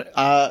 I'm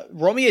gonna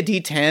roll me a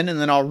d10, and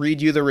then I'll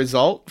read you the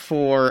result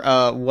for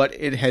what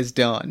it has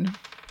done.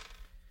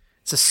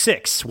 It's a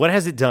 6. What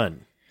has it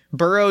done?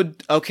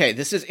 Burrowed. Okay,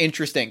 this is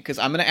interesting because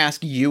I'm going to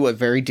ask you a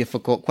very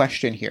difficult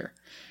question here.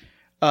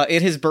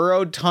 It has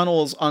burrowed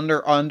tunnels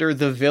under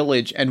the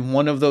village, and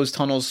one of those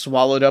tunnels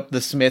swallowed up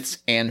the smith's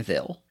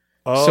anvil.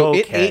 Okay. So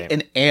it ate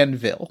an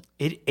anvil.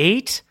 It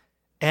ate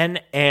an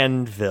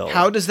anvil.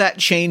 How does that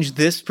change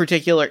this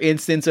particular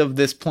instance of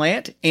this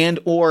plant and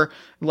or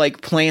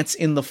like plants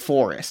in the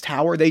forest?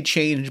 How are they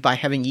changed by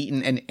having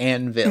eaten an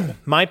anvil?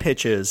 My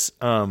pitch is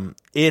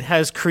it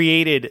has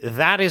created,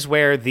 that is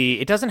where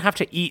it doesn't have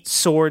to eat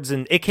swords,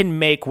 and it can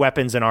make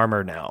weapons and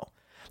armor now.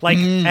 Like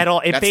at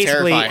all, it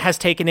basically terrifying. Has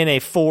taken in a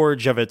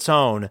forge of its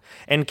own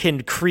and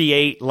can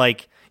create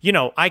like, you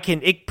know,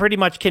 it pretty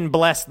much can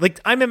bless, like,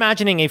 I'm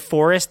imagining a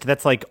forest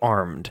that's, like,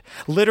 armed,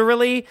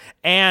 literally,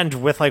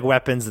 and with, like,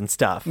 weapons and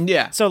stuff.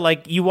 Yeah. So,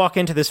 like, you walk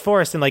into this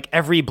forest, and, like,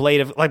 every blade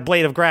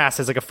of grass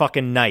has, like, a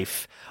fucking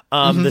knife.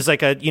 There's,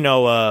 like, a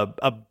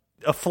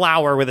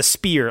flower with a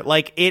spear.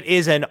 Like, there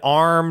is an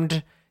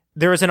armed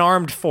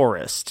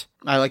forest.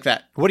 I like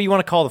that. What do you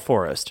want to call the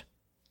forest?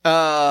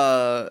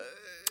 The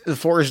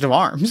Forest of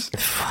Arms.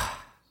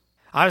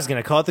 I was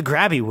going to call it the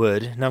Grabby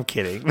Wood. No, I'm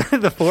kidding.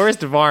 The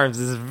Forest of Arms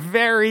is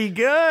very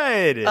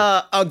good.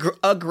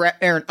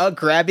 Aaron, a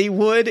Grabby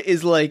Wood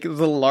is like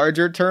the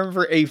larger term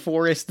for a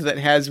forest that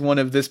has one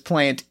of this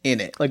plant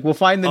in it. Like, we'll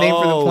find the name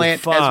for the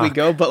plant as we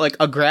go, but like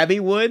a Grabby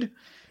Wood.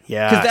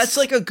 Yeah. Because that's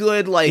like a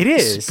good, like, it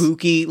is.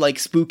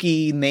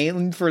 spooky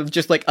name for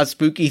just like a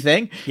spooky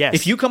thing. Yes.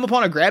 If you come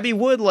upon a Grabby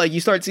Wood, like,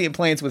 you start seeing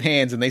plants with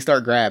hands and they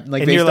start grabbing.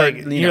 Like, and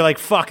you're like,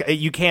 fuck,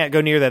 you can't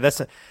go near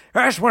that.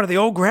 That's one of the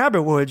old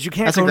Grabby Woods. You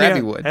can't That's go a Grabby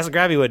near Wood. That's a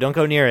Grabby Wood. Don't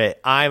go near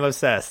it. I'm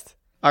obsessed.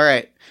 All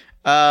right.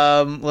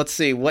 Let's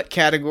see. What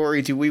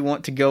category do we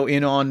want to go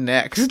in on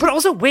next? But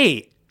also,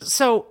 wait.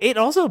 So it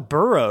also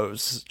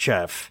burrows,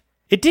 Jeff.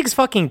 It digs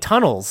fucking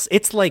tunnels.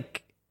 It's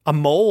like a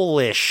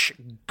mole-ish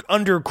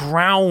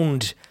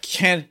underground.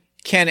 Can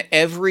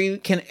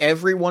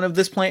every one of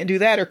this plant do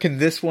that, or can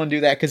this one do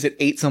that because it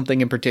ate something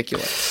in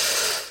particular?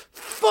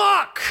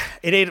 Fuck!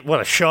 It ate,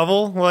 what, a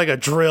shovel? Like a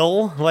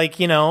drill? Like,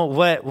 you know,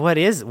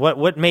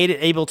 what made it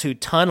able to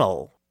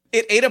tunnel?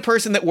 It ate a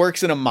person that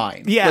works in a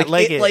mine. Yeah,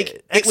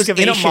 it was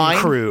in a mine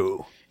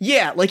crew.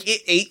 Yeah, like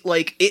it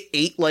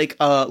ate like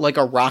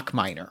a rock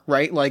miner,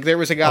 right? Like there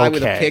was a guy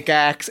with a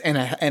pickaxe and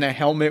a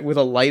helmet with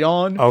a light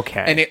on.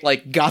 Okay. And it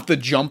like got the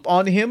jump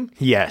on him.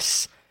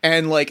 Yes.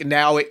 and like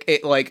now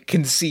it like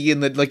can see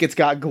in the like it's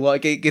got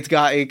like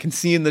it can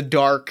see in the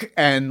dark,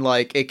 and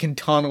like it can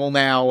tunnel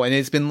now, and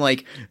it's been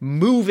like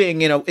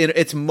moving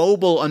it's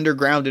mobile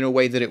underground in a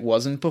way that it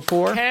wasn't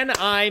before. Can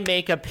I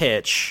make a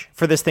pitch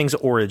for this thing's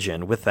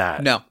origin with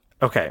that? No.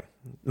 Okay,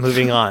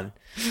 moving on.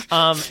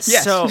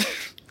 Yes. So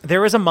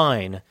there was a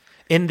mine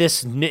in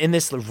this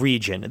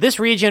region. This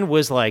region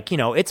was like,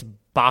 it's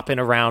bopping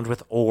around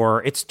with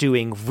ore. It's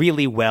doing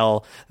really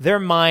well. Their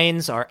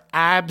mines are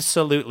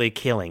absolutely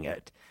killing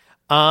it.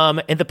 And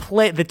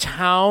the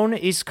town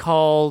is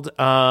called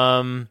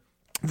the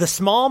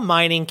small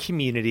mining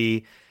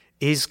community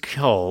is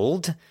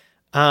called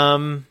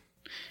What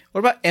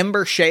about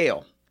Ember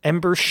Shale?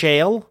 Ember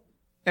Shale.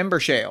 Ember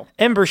Shale.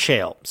 Ember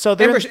Shale. So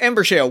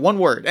Ember Shale. One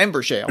word.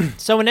 Ember Shale.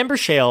 So in Ember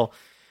Shale,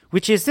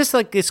 which is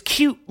this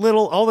cute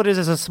little, all it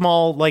is a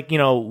small,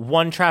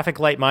 one traffic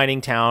light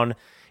mining town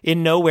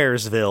in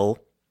Nowheresville.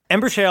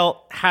 Ember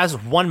Shale has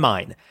one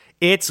mine.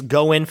 It's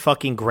going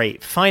fucking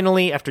great.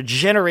 Finally, after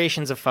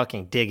generations of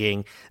fucking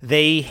digging,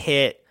 they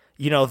hit,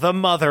 the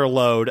mother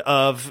lode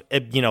of,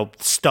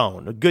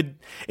 stone.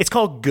 It's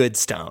called Good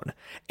Stone.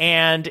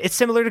 And it's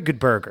similar to Good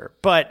Burger.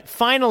 But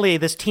finally,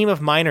 this team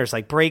of miners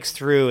breaks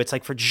through. It's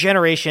like for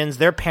generations,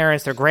 their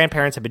parents, their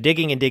grandparents have been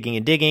digging and digging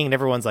and digging. And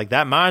everyone's like,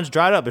 that mine's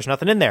dried up. There's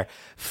nothing in there.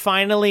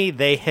 Finally,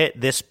 they hit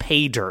this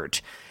pay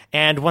dirt.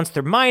 And once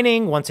they're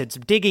mining, once it's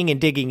digging and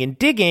digging and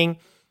digging,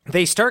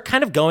 they start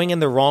kind of going in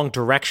the wrong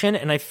direction.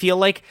 And I feel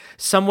like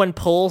someone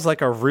pulls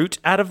a root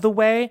out of the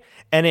way,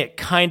 and it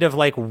kind of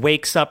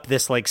wakes up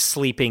this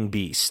sleeping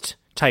beast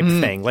type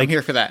thing. I'm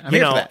here for that. I'm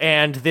here for that.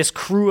 And this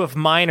crew of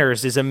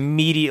miners is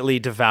immediately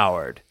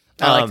devoured.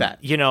 I like that.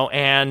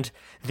 And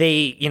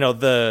they,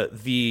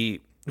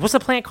 the what's the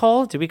plant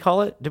called? Did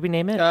we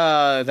name it?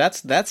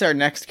 That's our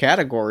next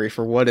category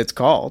for what it's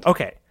called.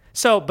 Okay.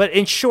 So, but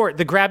in short,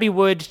 the grabby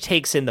wood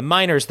takes in the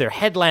miners, their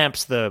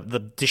headlamps,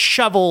 the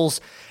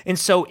shovels, and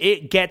so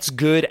it gets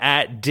good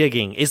at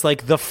digging. Is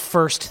the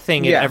first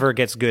thing it ever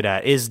gets good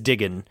at is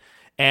digging,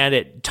 and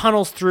it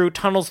tunnels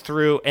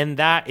through, and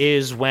that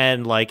is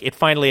when it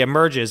finally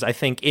emerges. I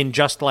think in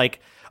just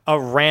a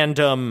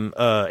random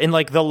in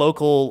the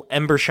local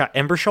Ember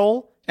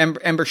Shale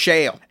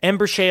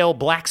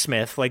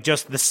blacksmith,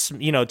 just this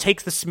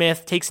takes the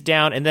smith, takes it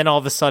down, and then all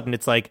of a sudden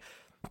it's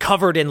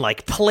covered in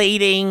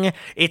plating.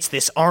 It's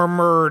this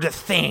armored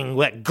thing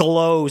that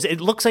glows.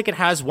 It looks like it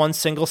has one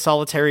single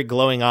solitary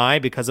glowing eye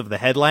because of the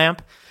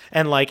headlamp,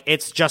 and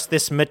it's just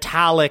this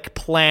metallic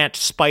plant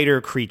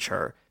spider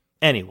creature.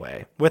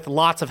 Anyway, with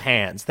lots of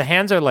hands. The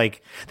hands are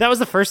that was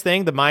the first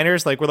thing the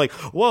miners were like,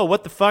 whoa,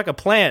 what the fuck, a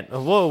plant?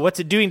 Whoa, what's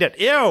it doing that?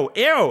 Ew.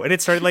 And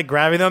it started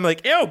grabbing them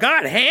ew,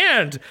 God,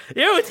 hand.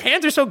 Ew, its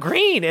hands are so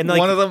green. And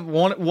one of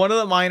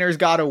the miners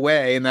got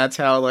away, and that's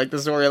how the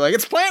story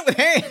it's plant with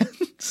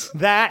hands.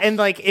 That, and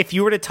if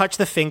you were to touch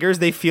the fingers,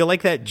 they feel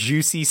like that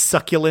juicy,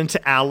 succulent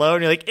aloe,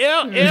 and you're like, ew.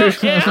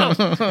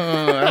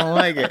 I don't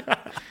like it.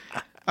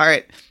 All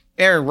right.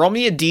 Aaron, roll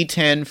me a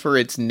d10 for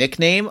its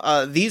nickname.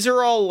 These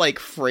are all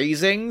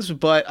phrasings,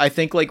 but I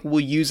think we'll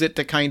use it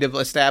to kind of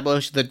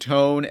establish the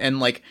tone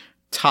and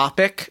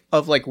topic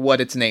of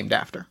what it's named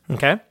after.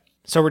 Okay.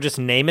 So we're just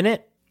naming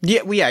it?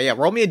 Yeah.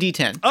 Roll me a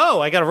d10. Oh,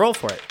 I got to roll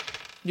for it.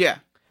 Yeah.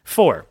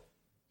 4.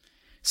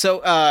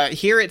 So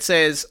here it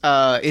says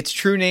its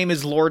true name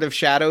is Lord of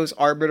Shadows,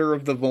 Arbiter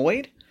of the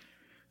Void.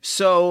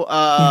 So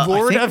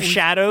Lord of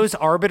Shadows,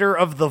 Arbiter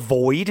of the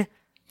Void?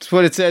 That's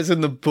what it says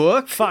in the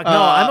book. Fuck, no,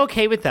 I'm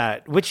okay with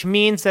that, which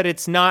means that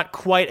it's not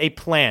quite a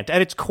plant.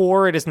 At its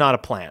core, it is not a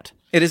plant.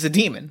 It is a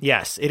demon.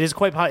 Yes, it is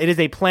quite. It is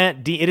a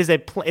plant. It is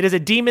a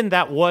demon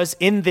that was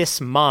in this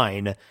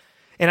mine,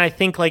 and I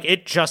think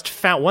it just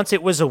found once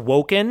it was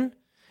awoken,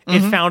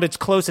 it found its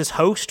closest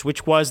host,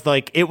 which was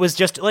it was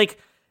just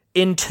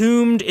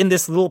entombed in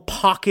this little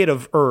pocket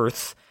of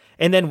earth,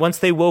 and then once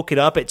they woke it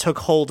up, it took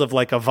hold of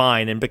a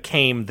vine and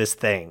became this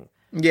thing.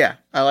 Yeah,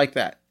 I like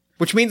that.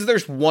 Which means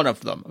there's one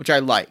of them, which I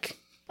like.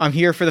 I'm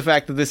here for the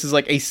fact that this is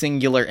a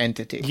singular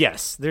entity.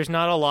 Yes, there's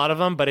not a lot of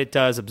them, but it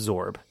does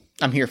absorb.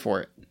 I'm here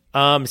for it.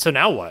 So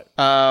now what?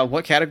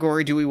 What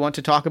category do we want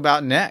to talk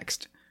about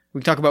next? We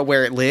can talk about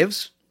where it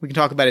lives. We can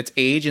talk about its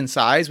age and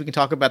size. We can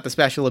talk about the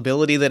special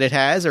ability that it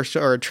has,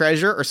 or a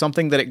treasure, or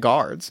something that it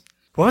guards.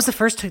 What was the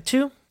first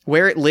two?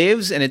 Where it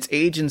lives and its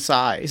age and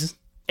size.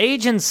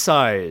 Age and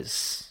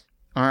size.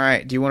 All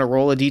right. Do you want to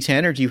roll a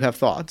d10, or do you have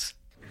thoughts?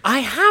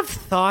 I have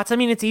thoughts. I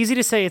mean, it's easy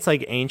to say it's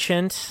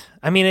ancient.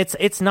 I mean,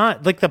 it's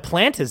not the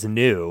plant is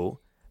new,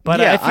 but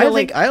yeah, I feel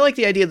I like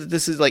the idea that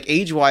this is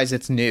age-wise,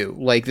 it's new.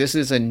 This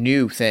is a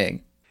new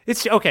thing.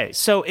 It's okay.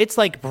 So it's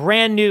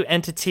brand new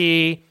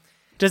entity.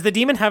 Does the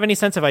demon have any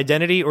sense of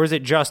identity, or is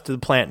it just the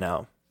plant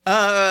now?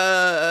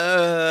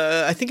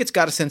 I think it's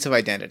got a sense of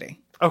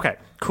identity. Okay,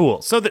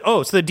 cool. So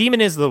the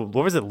demon is what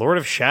was it? Lord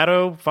of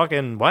Shadow?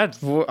 Fucking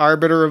what?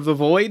 Arbiter of the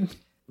Void?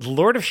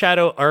 Lord of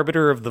Shadow,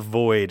 Arbiter of the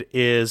Void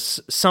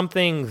is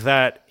something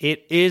that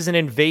it is an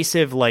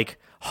invasive,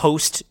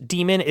 host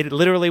demon. It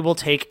literally will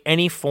take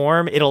any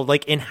form. It'll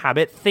like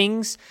inhabit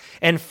things.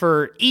 And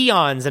for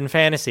eons in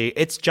fantasy,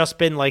 it's just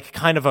been like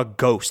kind of a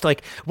ghost.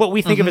 Like what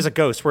we think of as a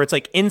ghost, where it's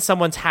like in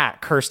someone's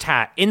cursed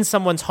hat, in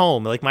someone's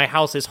home, like my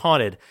house is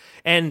haunted.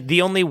 And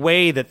the only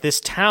way that this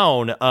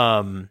town,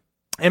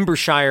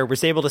 Embershire,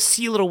 was able to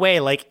seal it away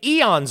like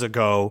eons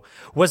ago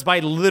was by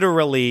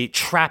literally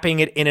trapping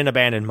it in an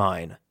abandoned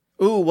mine.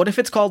 Ooh, what if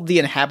it's called the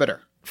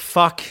Inhabitor?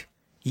 Fuck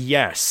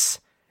yes.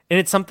 And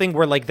it's something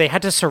where like they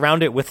had to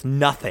surround it with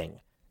nothing.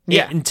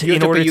 Yeah,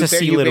 in order to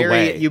seal it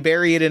away. You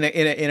bury it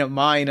in a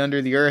mine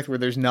under the earth where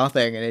there's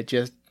nothing, and it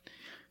just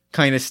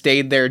kind of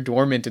stayed there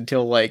dormant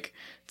until like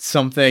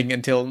something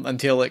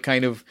until it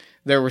kind of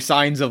there were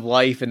signs of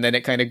life, and then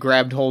it kind of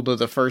grabbed hold of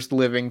the first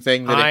living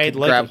thing that it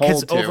could grab hold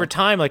to. Because over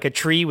time, like a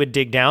tree would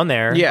dig down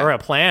there, or a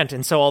plant,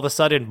 and so all of a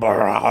sudden,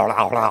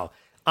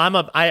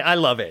 I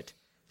love it.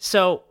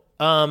 So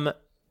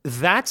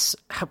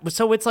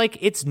it's like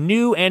it's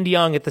new and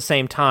young at the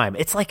same time.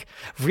 It's like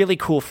really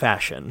cool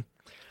fashion.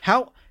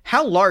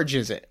 How large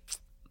is it?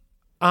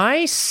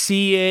 I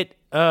see it.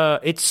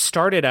 It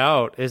started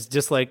out as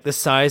just like the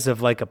size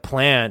of like a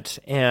plant,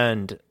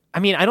 and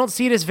I mean, I don't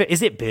see it as.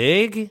 Is it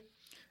big?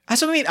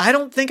 That's what I mean. I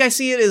don't think I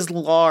see it as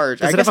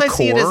large. I guess I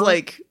see it as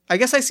like. I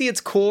guess I see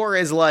its core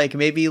as like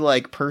maybe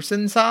like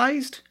person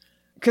sized,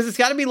 because it's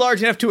got to be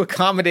large enough to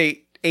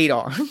accommodate 8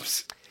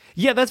 arms.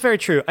 Yeah, that's very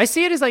true. I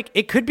see it as like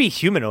it could be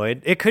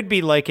humanoid. It could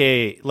be like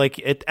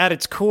at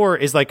its core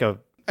is like a.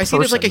 I see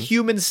it as like a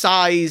human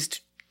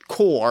sized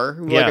core,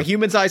 like a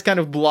human-sized kind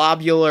of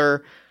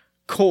blobular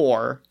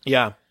core.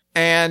 Yeah.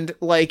 And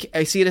like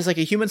I see it as like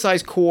a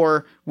human-sized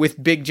core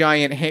with big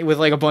giant with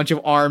like a bunch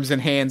of arms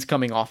and hands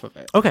coming off of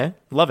it. Okay,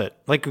 love it.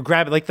 Like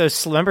grab it, like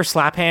those remember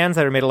slap hands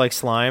that are made of like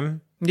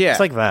slime? Yeah.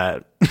 It's like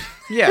that.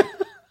 Yeah.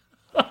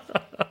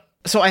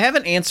 So I have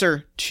an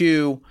answer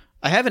to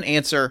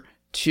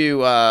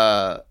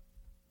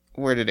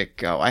where did it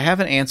go? I have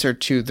an answer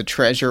to the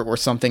treasure or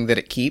something that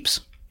it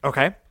keeps.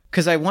 Okay.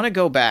 Cuz I want to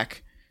go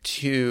back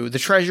to the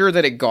treasure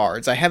that it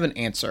guards. I have an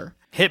answer.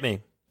 Hit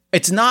me.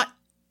 It's not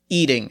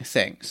eating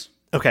things.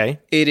 Okay.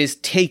 It is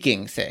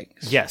taking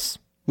things. Yes.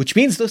 Which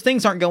means those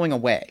things aren't going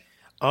away.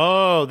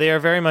 Oh, they are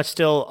very much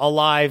still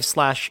alive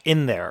 /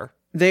 in there.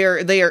 They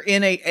are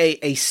in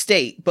a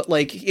state, but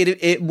like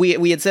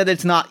we had said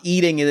it's not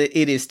eating,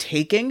 it is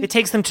taking. It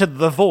takes them to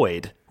the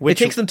void. It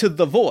takes them to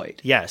the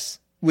void. Yes.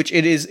 Which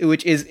the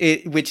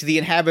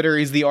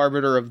Inhabitor is the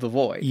arbiter of the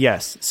void.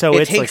 Yes. So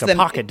it's like a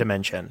pocket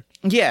dimension.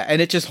 Yeah,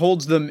 and it just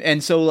holds them,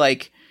 and so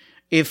like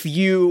if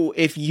you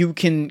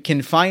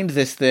can find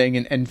this thing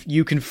and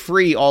you can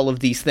free all of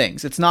these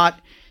things. It's not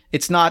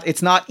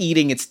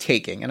eating, it's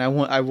taking. And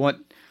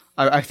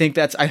I think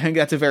that's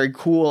a very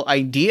cool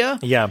idea.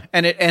 Yeah.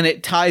 And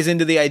it ties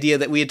into the idea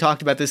that we had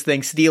talked about this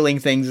thing stealing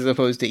things as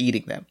opposed to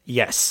eating them.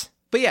 Yes.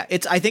 But yeah,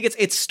 I think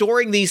it's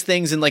storing these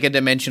things in like a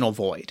dimensional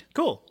void.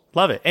 Cool.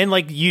 Love it. And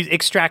like you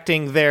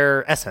extracting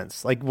their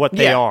essence, like what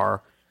they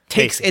are.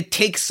 It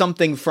takes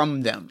something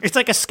from them. It's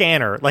like a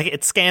scanner. Like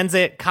it scans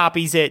it,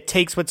 copies it,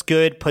 takes what's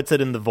good, puts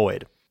it in the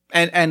void.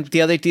 And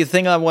the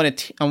thing I want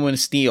to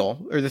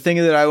steal, or the thing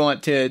that I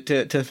want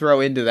to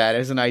throw into that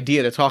as an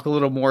idea to talk a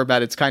little more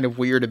about its kind of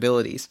weird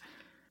abilities.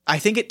 I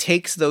think it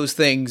takes those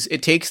things.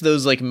 It takes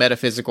those like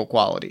metaphysical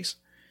qualities.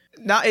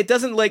 Not, it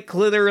doesn't like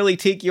literally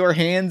take your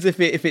hands if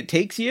it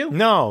takes you.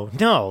 No.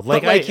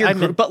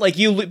 But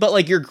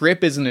your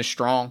grip isn't as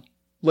strong.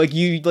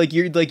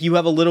 You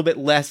have a little bit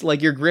less.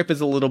 Like your grip is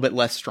a little bit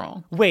less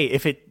strong.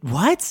 Wait,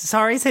 what?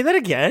 Sorry, say that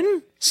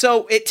again.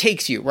 So it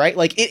takes you, right?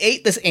 Like it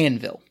ate this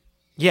anvil.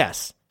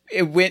 Yes.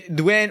 When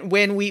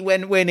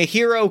a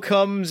hero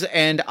comes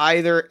and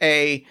either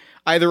a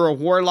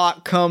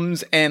warlock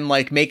comes and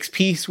like makes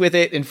peace with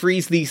it and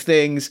frees these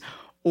things,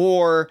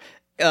 or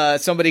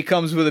somebody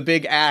comes with a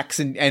big axe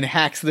and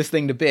hacks this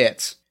thing to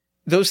bits,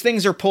 those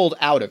things are pulled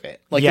out of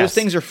it. Like those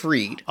things are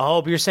freed.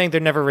 Oh, but you're saying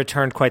they're never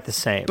returned quite the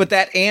same. But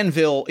that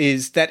anvil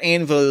is as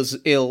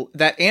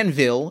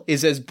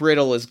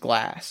brittle as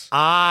glass.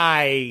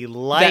 I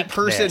like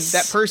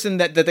that person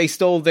that they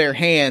stole their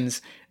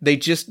hands. They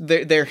just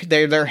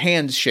their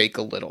hands shake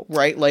a little,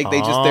 right? Like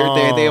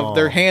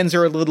their hands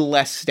are a little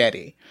less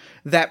steady.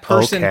 That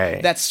person,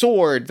 that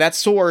sword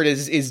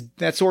is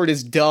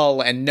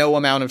dull, and no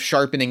amount of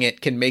sharpening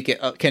it can make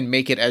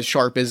it as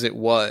sharp as it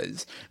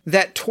was.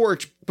 That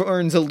torch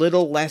burns a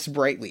little less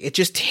brightly. It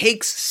just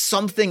takes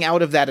something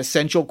out of that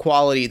essential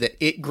quality that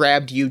it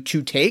grabbed you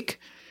to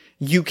take.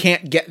 You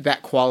can't get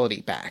that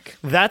quality back.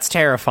 That's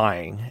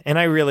terrifying, and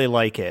I really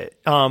like it.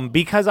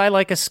 Because I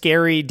like a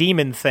scary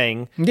demon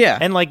thing. Yeah.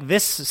 And like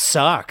this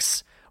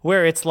sucks,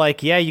 where it's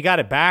like, yeah, you got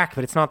it back,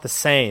 but it's not the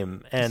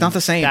same. And it's not the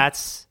same.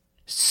 That's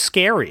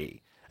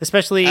scary.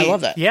 Especially, I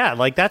love that. Yeah,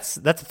 like that's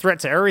a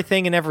threat to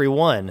everything and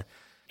everyone.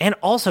 And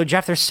also,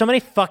 Jeff, there's so many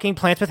fucking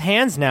plants with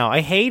hands now.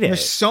 I hate it.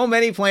 There's so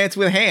many plants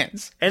with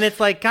hands. And it's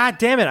like, God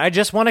damn it, I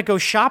just want to go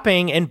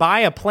shopping and buy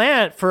a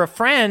plant for a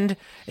friend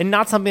and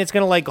not something that's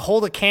going to like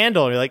hold a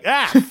candle. And you're like,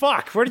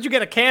 fuck, where did you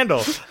get a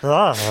candle?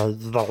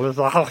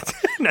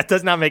 That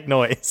does not make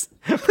noise.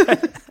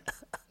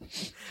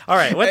 All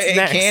right, what's It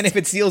next? can if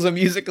it steals a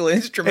musical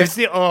instrument.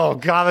 Oh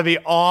god, that'd be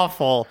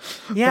awful.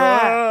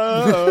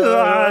 Yeah.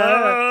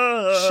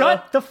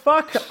 Shut the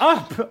fuck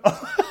up.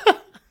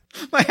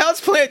 My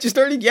houseplant just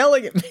started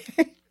yelling at me.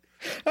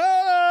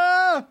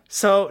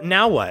 So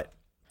now what?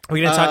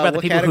 We're gonna talk about the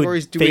what people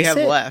categories who do we face have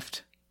it?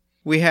 left?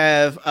 We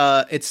have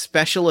its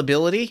special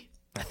ability.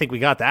 I think we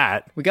got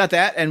that. We got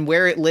that, and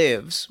where it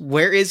lives.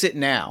 Where is it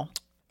now?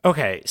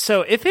 Okay,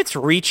 so if it's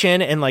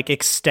reaching and like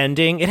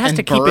extending, it has And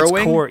to keep burrowing?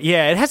 its core.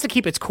 Yeah, it has to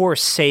keep its core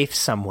safe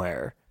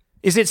somewhere.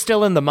 Is it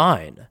still in the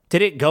mine?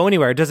 Did it go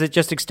anywhere? Does it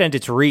just extend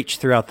its reach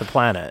throughout the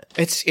planet?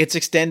 It's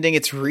extending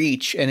its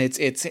reach, and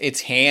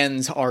its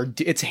hands are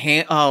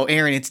Oh,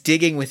 Aaron, it's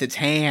digging with its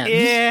hands. Ew!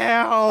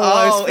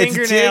 Oh, His it's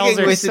fingernails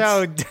digging are with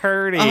so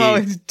dirty. Oh,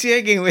 it's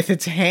digging with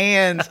its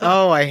hands.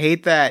 Oh, I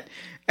hate that.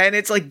 And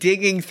it's like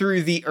digging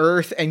through the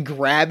earth and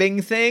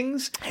grabbing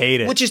things. Hate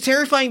it. Which is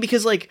terrifying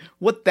because like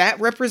what that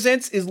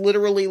represents is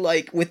literally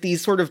like with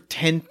these sort of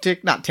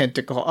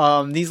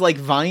these like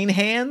vine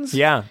hands.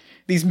 Yeah.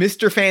 These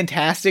Mr.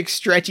 Fantastic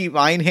stretchy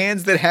vine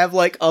hands that have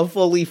like a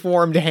fully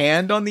formed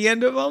hand on the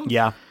end of them.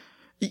 Yeah.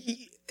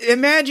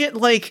 Imagine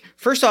like,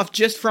 first off,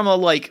 just from a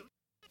like,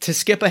 to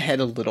skip ahead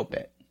a little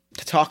bit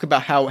to talk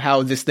about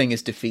how this thing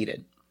is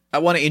defeated. I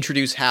want to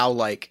introduce how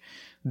like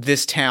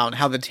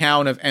how the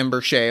town of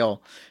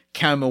Embershale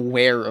became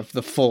aware of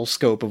the full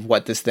scope of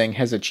what this thing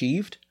has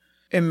achieved.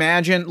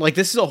 Imagine, like,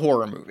 this is a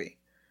horror movie.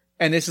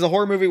 And this is a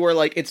horror movie where,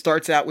 like, it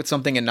starts out with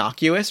something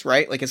innocuous,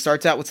 right? Like, it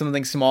starts out with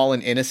something small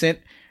and innocent.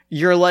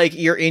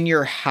 You're in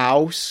your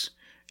house.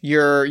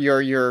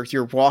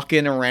 You're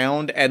walking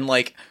around and,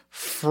 like,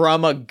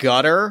 from a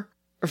gutter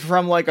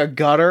or, like,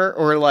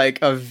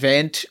 a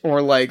vent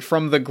or, like,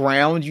 from the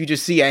ground, you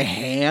just see a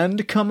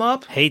hand come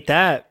up. Hate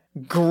that.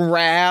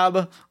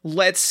 Grab,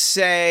 let's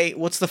say,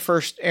 what's the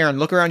first, Aaron,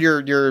 look around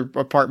your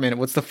apartment.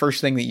 What's the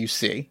first thing that you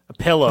see? A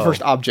pillow. The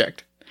first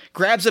object.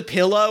 Grabs a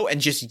pillow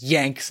and just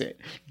yanks it.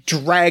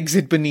 Drags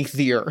it beneath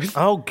the earth.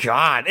 Oh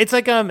god. It's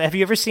like have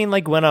you ever seen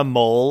like when a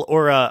mole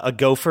or a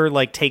gopher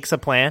like takes a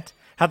plant?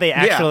 How they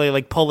actually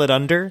like pull it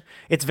under?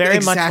 It's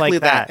very much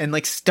like that. And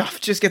like stuff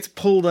just gets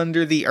pulled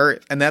under the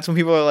earth. And that's when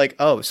people are like,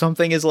 oh,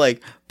 something is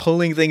like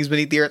pulling things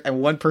beneath the earth.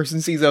 And one person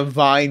sees a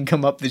vine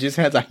come up that just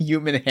has a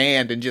human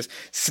hand and just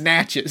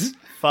snatches.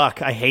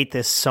 Fuck, I hate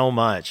this so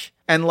much.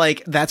 And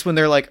like that's when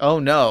they're like, oh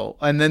no.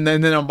 And then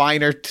a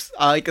miner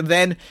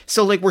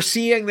so like we're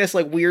seeing this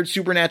like weird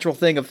supernatural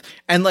thing of,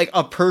 and like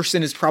a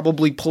person is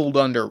probably pulled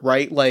under,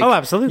 right? Like, oh,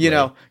 absolutely. You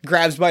know,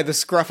 grabs by the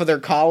scruff of their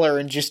collar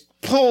and just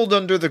pulled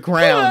under the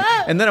ground.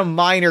 And then a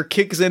miner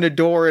kicks in a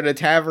door at a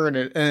tavern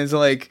and is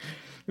like,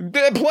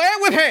 play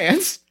it with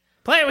hands.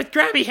 Play it with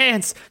grabby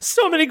hands.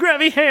 So many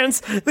grabby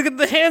hands. Look at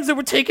the hands that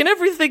were taking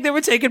everything. They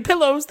were taking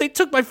pillows. They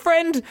took my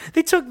friend.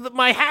 They took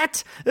my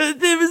hat.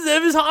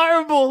 It was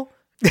horrible.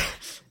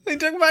 They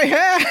took my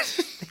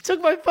hat. They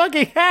took my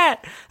fucking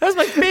hat. That was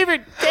my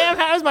favorite damn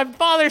hat. That was my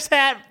father's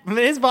hat.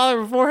 His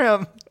father before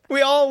him.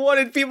 We all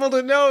wanted people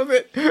to know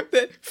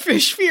that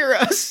fish fear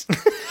us.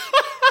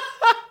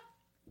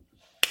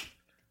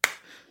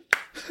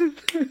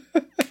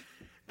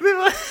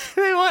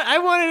 I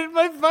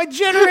wanted my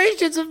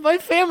generations of my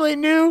family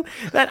knew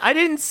that I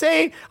didn't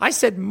say, I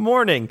said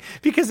morning,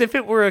 because if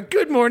it were a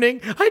good morning,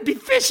 I'd be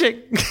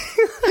fishing.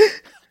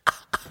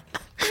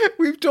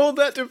 We've told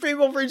that to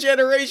people for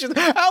generations.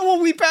 How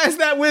will we pass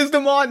that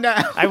wisdom on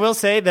now? I will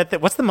say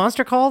that what's the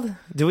monster called?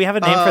 Do we have a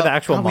name for the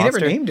actual monster? We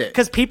never named it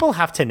because people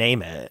have to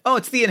name it. Oh,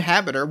 it's the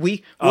Inhabitor.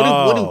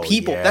 What do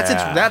people? Yeah.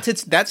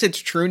 That's its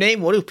true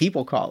name. What do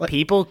people call it?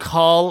 People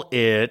call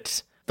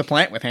it The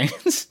plant with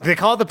hands. They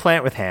call it the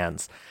plant with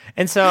hands.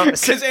 And so,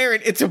 because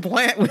Aaron, it's a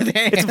plant with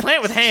hands. It's a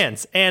plant with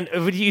hands. And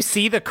when you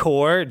see the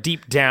core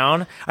deep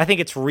down, I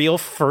think its real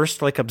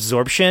first like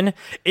absorption,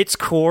 its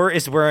core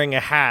is wearing a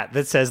hat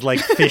that says like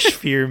 "Fish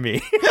fear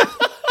me."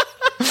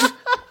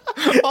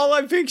 All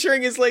I'm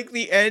picturing is like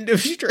the end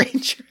of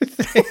Stranger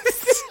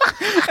Things,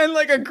 and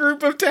like a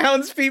group of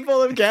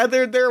townspeople have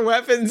gathered their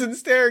weapons and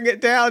staring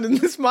it down, and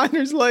this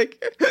miner's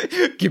like,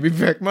 "Give me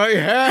back my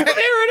hat." There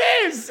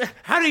it is.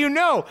 How do you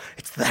know?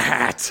 It's the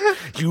hat.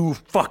 You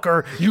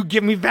fucker. You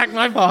give me back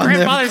my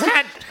grandfather's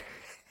hat.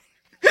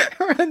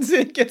 Runs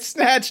in, gets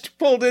snatched,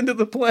 pulled into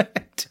the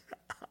plant.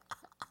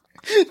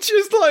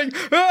 Just like,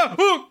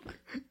 oh.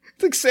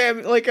 It's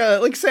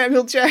like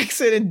Samuel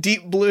Jackson in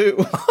Deep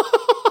Blue.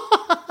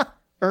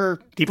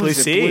 Or Deep Blue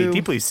Sea.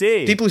 Deep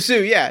Blue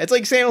Sea, yeah. It's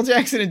like Samuel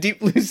Jackson in Deep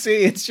Blue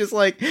Sea. It's just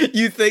like,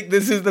 you think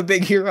this is the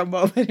big hero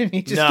moment, and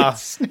he just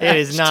gets snatched. It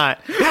is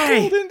not. Hey,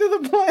 pulled into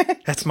the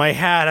plant. That's my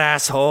hat,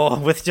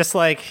 asshole. With just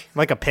like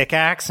a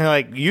pickaxe. And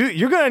like,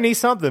 you're going to need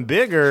something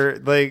bigger.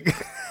 Like,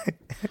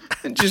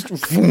 just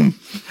boom.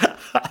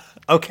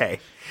 Okay.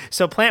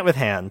 So Plant with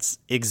Hands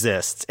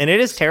exists, and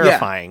it is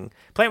terrifying. Yeah.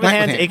 Plant with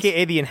Hands,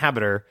 aka the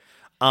Inhabitor,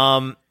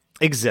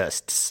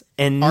 exists.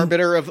 And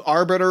arbiter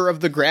of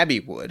the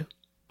grabby wood.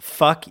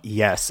 Fuck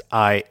yes,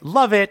 I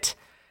love it.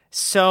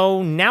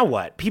 So now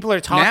what? People are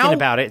talking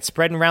about it,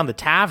 spreading around the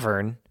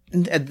tavern.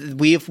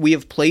 We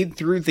have played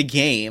through the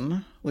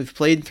game. We've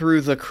played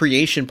through the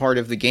creation part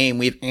of the game.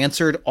 We've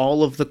answered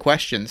all of the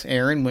questions,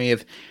 Aaron. We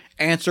have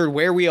answered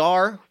where we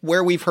are,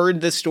 where we've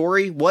heard this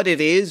story, what it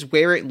is,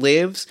 where it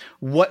lives,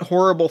 what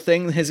horrible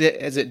thing has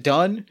it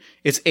done,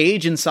 its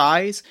age and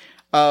size,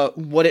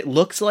 what it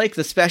looks like,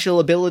 the special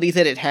ability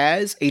that it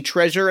has, a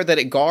treasure that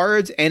it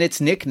guards, and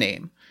its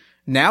nickname.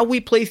 Now we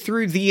play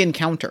through the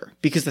encounter,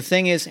 because the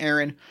thing is,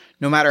 Aaron,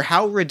 no matter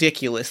how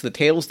ridiculous the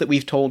tales that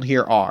we've told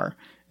here are,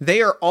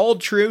 they are all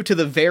true to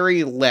the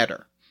very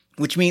letter,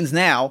 which means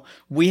now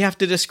we have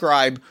to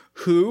describe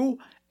who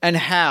and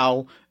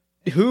how,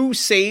 who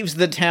saves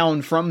the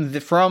town from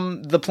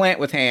the plant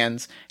with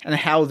hands and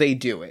how they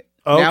do it.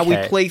 Okay. Now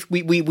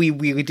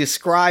we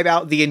describe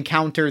out the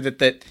encounter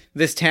that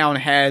this town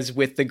has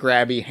with the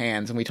grabby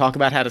hands, and we talk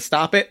about how to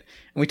stop it,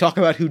 and we talk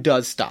about who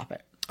does stop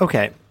it.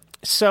 Okay.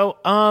 So,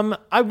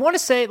 I want to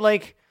say,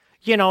 like,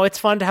 you know, it's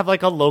fun to have,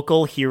 like, a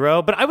local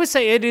hero, but I would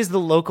say it is the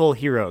local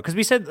hero, because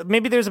we said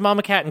maybe there's a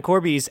Mama Cat and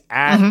Corby's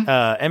at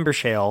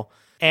Embershale,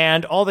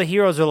 and all the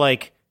heroes are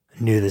like,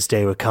 knew this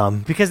day would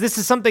come, because this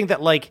is something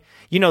that, like,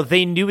 you know,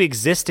 they knew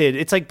existed.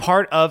 It's, like,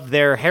 part of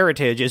their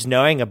heritage is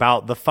knowing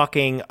about the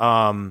fucking,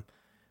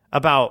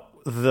 about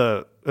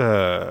the void.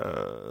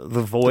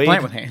 The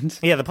plant with hands.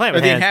 Yeah, the plant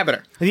with hands.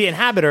 Inhabitor. The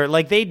Inhabitor,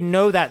 like, they'd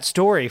know that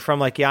story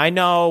from, like, I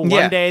know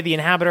one day the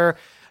Inhabitor...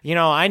 You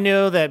know, I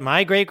knew that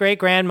my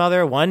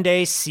great-great-grandmother one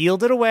day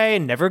sealed it away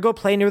and never go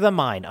play near the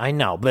mine. I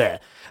know. Bleh.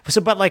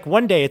 So, but, like,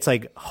 one day it's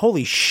like,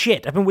 holy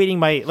shit, I've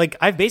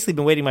basically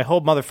been waiting my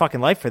whole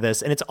motherfucking life for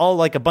this, and it's all,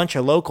 like, a bunch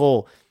of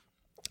local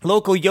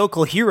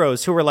yokel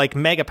heroes who were, like,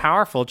 mega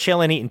powerful,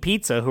 chilling, eating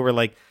pizza, who were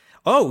like,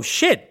 oh,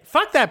 shit,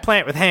 fuck that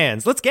plant with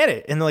hands, let's get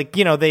it. And, like,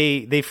 you know,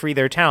 they free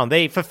their town.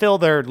 They fulfill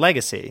their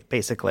legacy,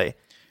 basically.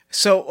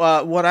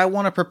 So, what I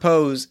want to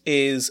propose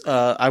is,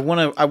 I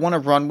want to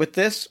run with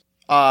this.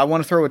 I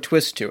want to throw a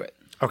twist to it.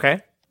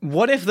 Okay.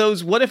 What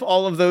if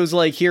all of those,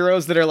 like,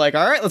 heroes that are like,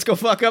 all right, let's go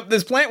fuck up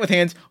this plant with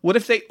hands, what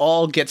if they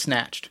all get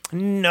snatched?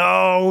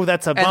 No,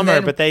 that's a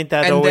bummer, but ain't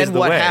that always the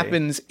way. And then what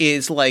happens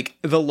is, like,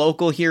 the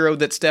local hero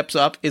that steps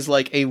up is,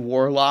 like, a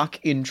warlock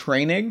in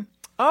training.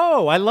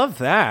 Oh, I love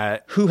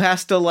that. Who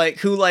has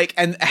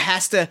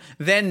to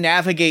then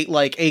navigate,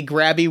 like, a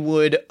grabby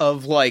wood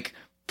of, like,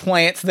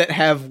 plants that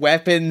have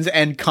weapons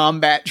and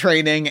combat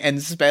training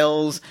and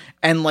spells,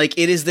 and, like,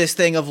 it is this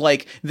thing of,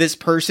 like, this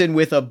person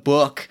with a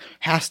book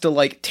has to,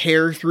 like,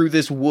 tear through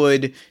this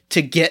wood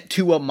to get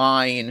to a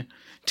mine,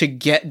 to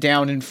get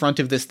down in front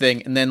of this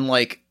thing, and then,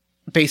 like,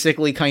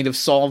 basically kind of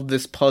solve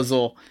this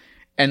puzzle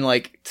and,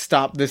 like,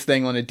 stop this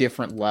thing on a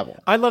different level.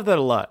 I love that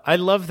a lot. I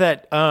love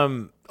that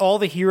all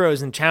the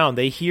heroes in town,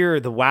 they hear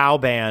the WoW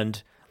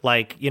band,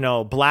 like, you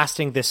know,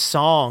 blasting this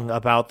song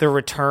about the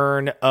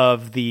return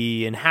of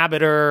the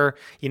Inhabitor,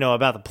 you know,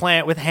 about the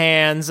plant with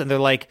hands, and they're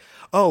like,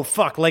 oh,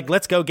 fuck, like,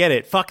 let's go get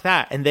it, fuck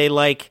that. And they,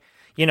 like,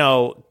 you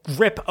know,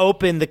 rip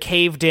open the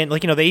caved in,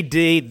 like, you know,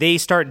 they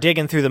start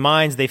digging through the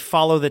mines, they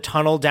follow the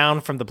tunnel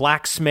down from the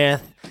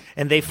blacksmith,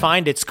 and they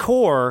find its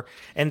core,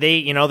 and they,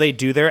 you know, they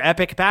do their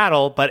epic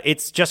battle, but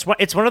it's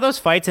one of those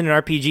fights in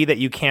an RPG that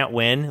you can't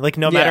win. Like,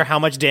 no matter how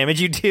much damage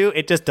you do,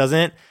 it just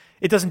doesn't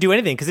do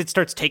anything, because it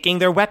starts taking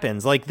their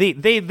weapons. Like,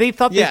 they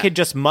thought they could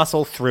just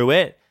muscle through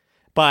it,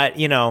 but,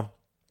 you know.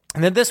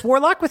 And then this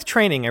warlock with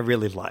training I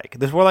really like.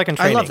 This warlock in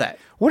training. I love that.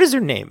 What is her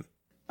name?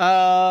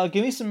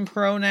 Give me some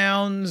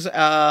pronouns.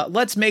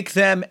 Let's make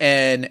them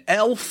an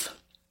elf.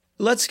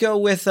 Let's go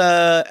with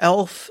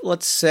elf.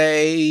 Let's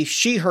say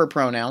she, her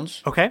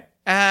pronouns. Okay.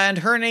 And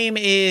her name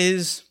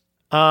is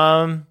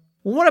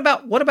what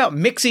about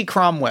Mixie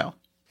Cromwell?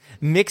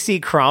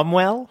 Mixie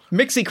Cromwell?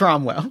 Mixie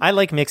Cromwell. I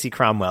like Mixie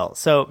Cromwell.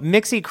 So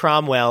Mixie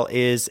Cromwell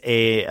is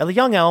a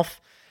young elf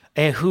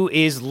who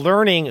is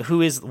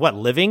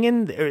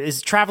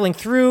traveling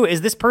through.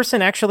 Is this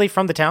person actually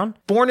from the town?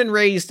 Born and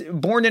raised in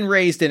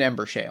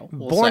Embershale.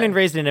 And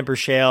raised in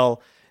Embershale,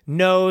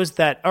 knows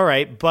that, all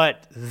right,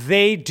 but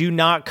they do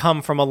not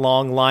come from a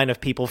long line of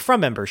people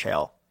from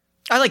Embershale.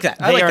 I like that.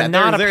 They are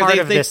not a part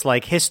of this,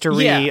 like,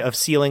 history of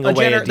sealing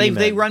away a demon.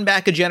 They run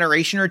back a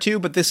generation or two,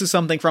 but this is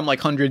something from, like,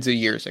 hundreds of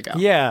years ago.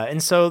 Yeah,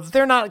 and so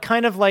they're not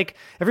kind of like,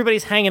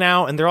 everybody's hanging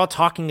out and they're all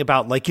talking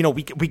about, like, you know,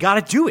 we got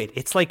to do it.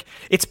 It's like,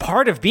 it's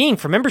part of being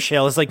from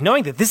Embershale is, like,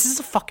 knowing that this is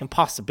a fucking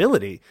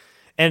possibility.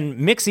 And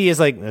Mixie is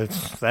like,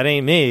 that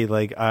ain't me.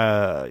 Like, you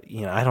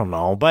know, I don't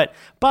know. But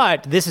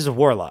this is a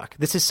warlock.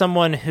 This is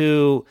someone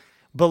who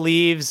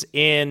believes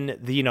in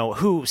the, you know,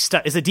 who is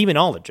a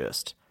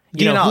demonologist.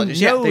 You know, who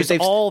knows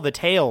all the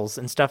tales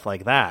and stuff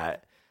like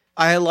that.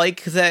 I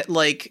like that,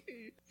 like,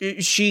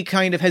 she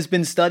kind of has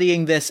been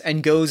studying this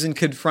and goes and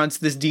confronts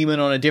this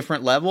demon on a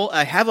different level.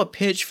 I have a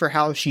pitch for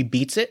how she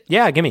beats it.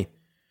 Yeah, gimme.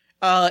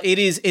 It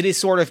is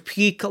sort of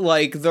peak,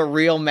 like, the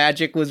real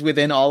magic was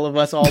within all of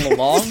us all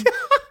along.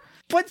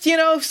 But, you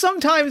know,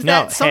 sometimes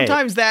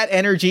that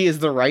energy is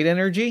the right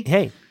energy.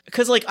 Hey.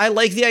 Because, like, I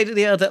like the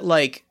idea that,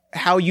 like,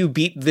 how you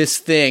beat this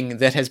thing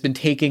that has been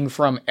taken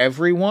from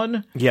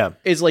everyone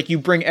is like you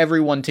bring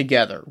everyone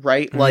together,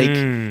 right? Like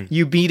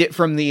you beat it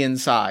from the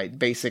inside,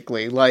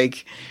 basically.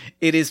 Like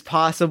it is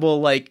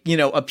possible, like, you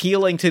know,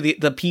 appealing to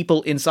the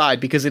people inside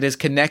because it is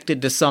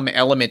connected to some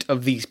element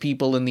of these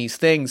people and these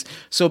things.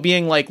 So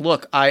being like,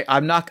 look,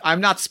 I'm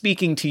not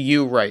speaking to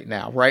you right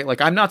now, right?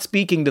 Like I'm not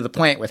speaking to the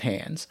plant with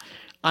hands.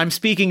 I'm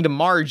speaking to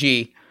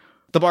Margie,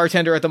 the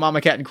bartender at the Mama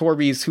Cat and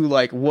Corby's who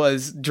like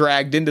was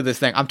dragged into this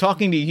thing. I'm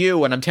talking to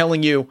you and I'm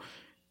telling you,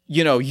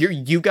 you know,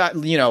 you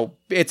got, you know,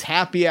 it's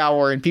happy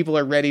hour and people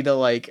are ready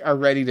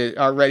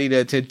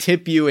to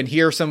tip you and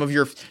hear some of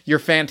your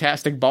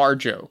fantastic bar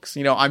jokes.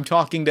 You know, I'm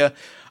talking to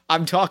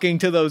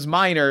those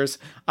miners.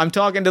 I'm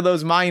talking to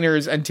those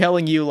miners and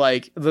telling you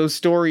like those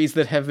stories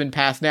that have been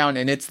passed down.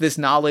 And it's this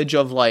knowledge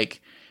of like,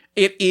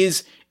 it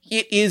is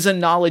a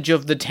knowledge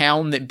of the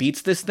town that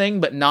beats this thing,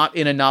 but not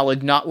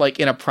like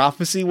in a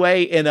prophecy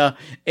way, in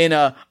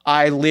a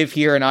I live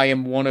here and I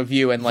am one of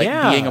you, and like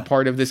being a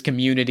part of this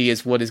community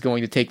is what is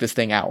going to take this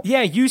thing out.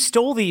 Yeah, you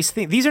stole these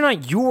things. These are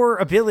not your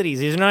abilities.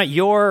 These are not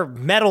your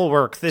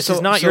metalwork. This is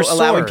not your sword.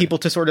 Allowing people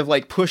to sort of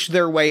like push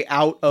their way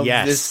out of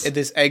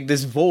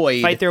this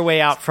void. Fight their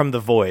way out from the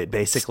void,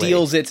 basically.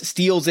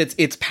 Steals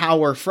its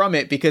power from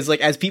it, because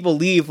like as people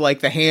leave, like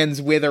the hands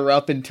wither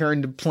up and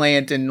turn to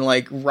plant and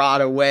like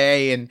rot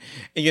away, and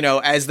you know,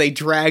 as they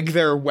drag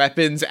their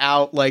weapons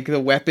out, like the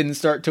weapons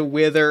start to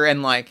wither,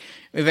 and like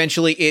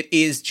eventually it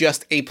is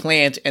just a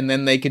plant, and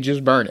then they could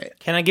just burn it.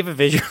 Can I give a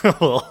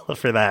visual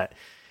for that?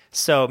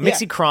 So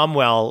Mixie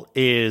Cromwell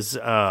is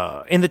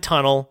in the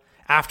tunnel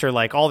after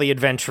like all the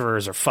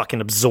adventurers are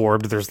fucking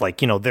absorbed. There's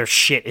like, you know, their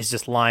shit is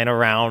just lying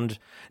around.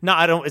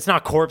 No, it's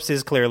not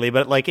corpses clearly,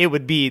 but like it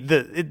would be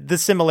the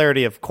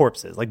similarity of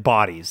corpses, like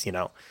bodies, you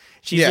know.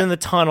 She's in the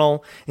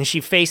tunnel, and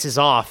she faces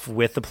off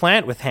with the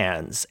plant with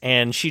hands,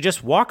 and she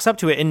just walks up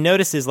to it and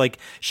notices, like,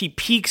 she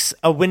peeks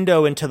a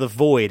window into the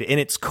void in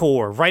its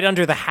core, right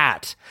under the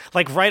hat.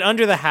 Like, right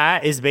under the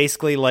hat is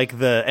basically, like,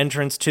 the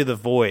entrance to the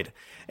void.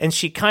 And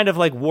she kind of,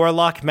 like,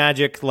 warlock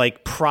magic,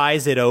 like,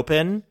 pries it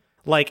open,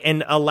 like,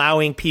 and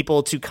allowing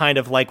people to kind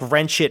of, like,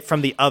 wrench it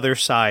from the other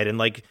side and,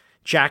 like,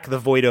 jack the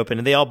void open,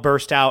 and they all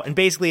burst out, and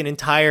basically an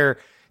entire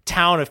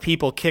town of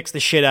people kicks the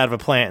shit out of a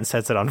plant and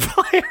sets it on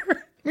fire.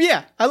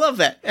 Yeah, I love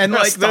that. And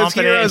like those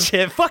heroes,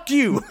 shit. Fuck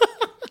you.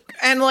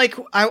 And like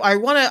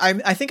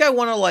I think I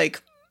want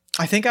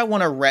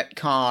to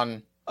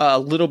retcon a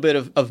little bit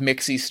of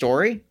Mixie's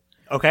story.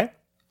 Okay.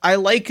 I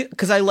like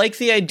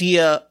the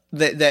idea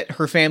that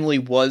her family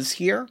was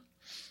here,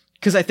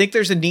 because I think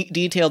there's a neat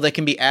detail that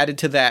can be added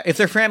to that. If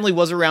their family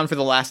was around for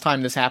the last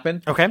time this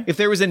happened, okay. If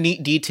there was a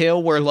neat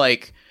detail where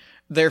like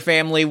their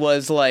family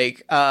was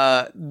like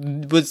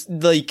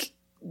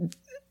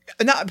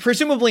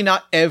presumably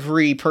not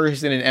every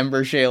person in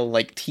Embershale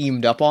like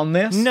teamed up on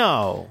this.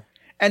 No.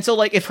 And so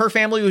like if her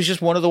family was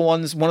just one of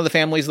the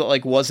families that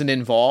like wasn't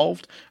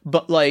involved,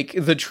 but like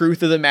the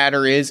truth of the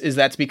matter is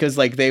that's because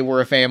like they were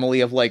a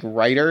family of like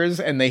writers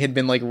and they had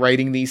been like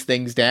writing these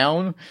things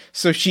down.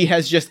 So she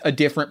has just a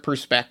different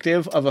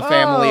perspective of a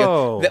family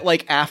that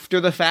like after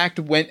the fact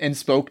went and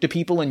spoke to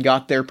people and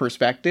got their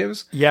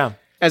perspectives. Yeah.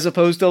 As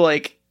opposed to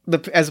like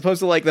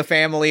the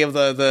family of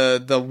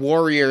the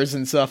warriors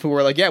and stuff who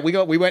were like, yeah,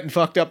 we went and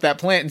fucked up that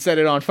plant and set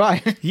it on fire.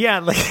 Yeah,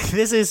 like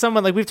this is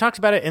someone like we've talked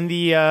about it in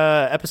the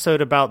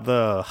episode about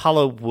the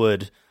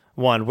Hollowwood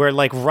one, where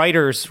like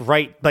bards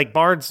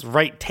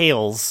write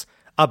tales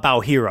about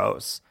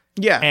heroes.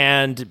 Yeah.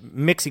 And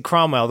Mixie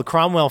Cromwell, the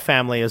Cromwell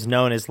family is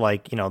known as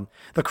like, you know,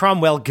 the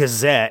Cromwell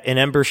Gazette in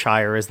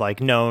Embershire is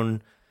like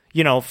known,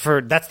 you know,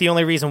 for that's the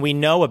only reason we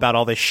know about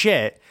all this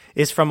shit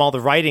is from all the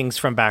writings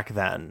from back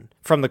then,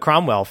 from the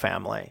Cromwell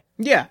family.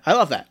 Yeah, I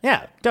love that.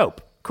 Yeah,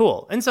 dope.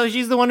 Cool. And so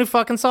she's the one who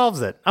fucking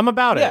solves it. I'm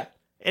about it.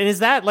 And is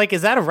that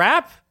a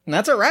wrap?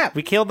 That's a wrap.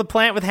 We killed the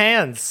plant with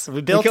hands.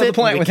 We built it,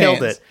 we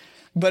killed it.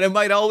 But it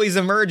might always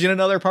emerge in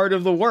another part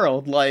of the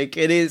world. Like,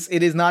 it is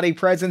not a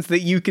presence that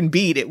you can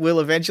beat. It will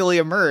eventually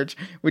emerge,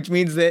 which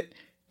means that,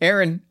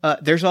 Aaron,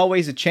 there's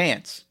always a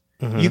chance.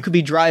 Mm-hmm. You could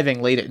be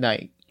driving late at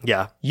night.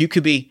 Yeah. You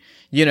could be,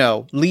 you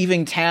know,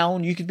 leaving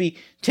town. You could be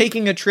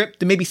taking a trip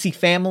to maybe see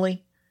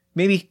family.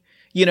 Maybe,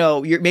 you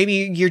know,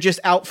 you're just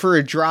out for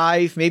a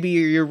drive. Maybe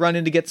you're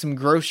running to get some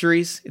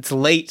groceries. It's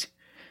late.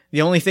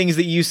 The only things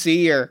that you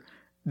see are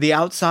the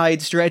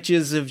outside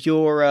stretches of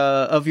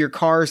your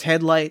car's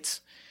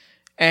headlights.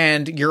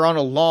 And you're on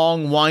a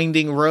long,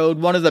 winding road,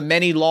 one of the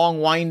many long,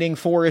 winding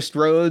forest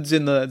roads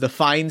in the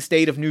fine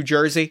state of New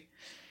Jersey.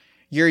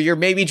 You're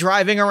maybe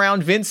driving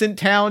around Vincent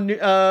Town,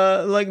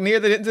 like near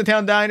the Vincent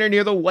Town Diner,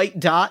 near the White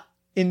Dot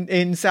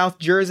in South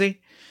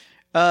Jersey.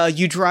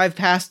 You drive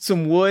past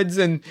some woods,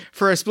 and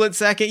for a split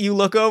second, you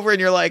look over and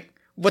you're like,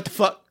 what the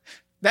fuck?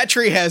 That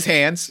tree has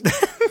hands.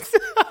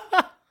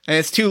 And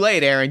it's too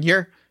late, Aaron.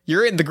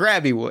 You're in the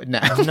grabby wood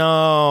now.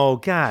 No,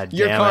 god damn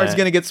Your car's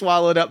going to get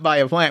swallowed up by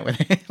a plant with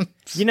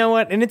hands. You know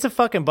what? And it's a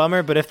fucking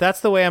bummer, but if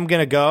that's the way I'm going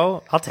to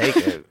go, I'll take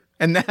it.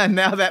 And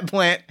now that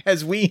plant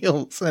has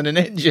wheels and an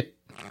engine.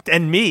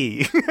 And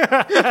me.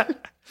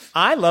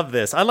 I love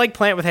this. I like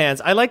Plant with Hands.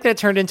 I like that it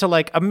turned into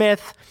like a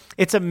myth.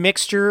 It's a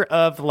mixture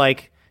of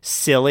like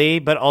silly,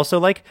 but also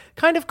like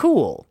kind of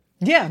cool.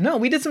 Yeah, no,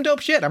 we did some dope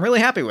shit. I'm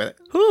really happy with it.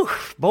 Whew,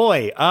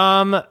 boy.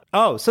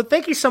 So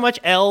thank you so much,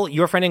 Elle,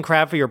 your friend in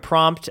Crab, for your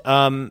prompt.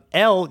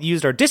 Elle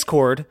used our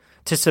Discord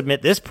to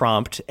submit this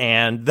prompt,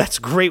 and that's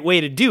a great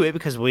way to do it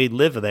because we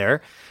live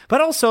there.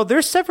 But also,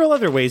 there's several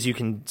other ways you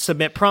can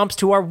submit prompts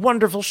to our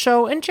wonderful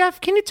show. And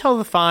Jeff, can you tell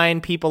the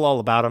fine people all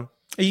about them?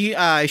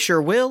 I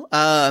sure will.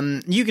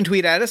 You can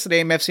tweet at us at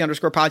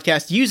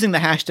AMFC_podcast using the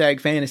hashtag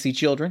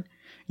FantasyChildren.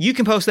 You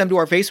can post them to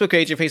our Facebook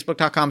page at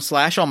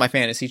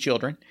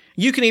facebook.com/allmyfantasychildren.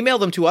 You can email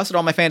them to us at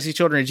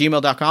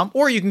allmyfantasychildren@gmail.com,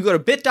 or you can go to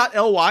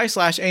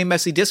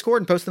bit.ly/AMFCDiscord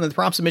and post them in the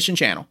prompt submission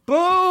channel.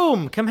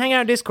 Boom! Come hang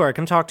out in Discord.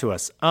 Come talk to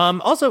us.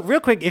 Also, real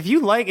quick, if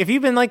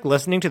you've been like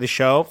listening to the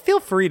show, feel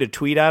free to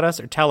tweet at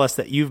us or tell us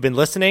that you've been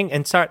listening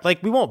and start,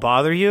 like, we won't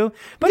bother you,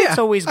 but it's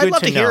always good I'd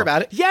love to know. hear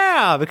about it.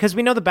 Yeah, because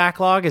we know the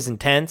backlog is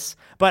intense,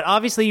 but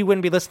obviously you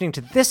wouldn't be listening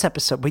to this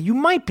episode, but you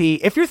might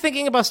be. If you're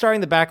thinking about starting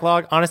the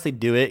backlog, honestly,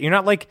 do it. You're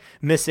not like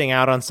missing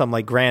out on some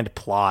like grand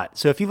plot.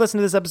 So if you listen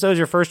to this episode as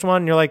your first one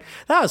and you're like,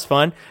 that was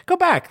fun, go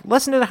back,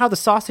 listen to how the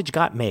sausage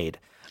got made.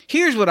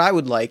 Here's what I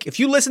would like. If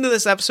you listen to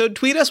this episode,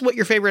 tweet us what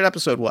your favorite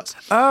episode was.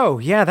 Oh,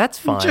 yeah, that's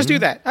fun. Just do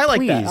that. I like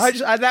Please.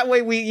 that. That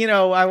way we,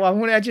 I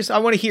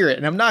want to hear it.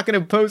 And I'm not going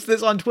to post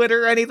this on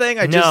Twitter or anything.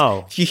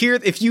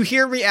 If you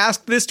hear me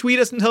ask this, tweet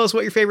us and tell us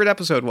what your favorite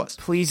episode was.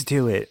 Please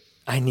do it.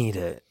 I need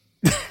it.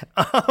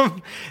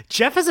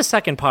 Jeff has a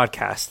second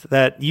podcast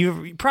that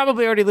you're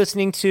probably already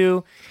listening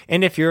to,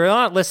 and if you're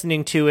not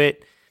listening to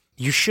it,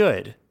 you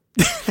should.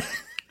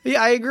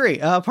 Yeah, I agree.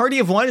 Party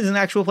of One is an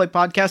actual play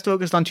podcast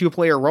focused on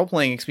two-player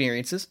role-playing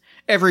experiences.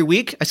 Every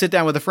week, I sit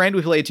down with a friend,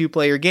 we play a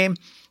two-player game,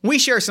 we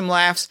share some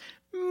laughs,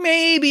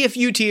 maybe a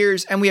few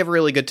tears, and we have a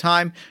really good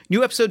time.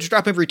 New episodes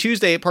drop every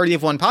Tuesday at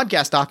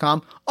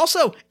partyofonepodcast.com.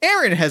 Also,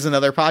 Aaron has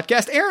another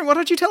podcast. Aaron, why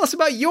don't you tell us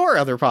about your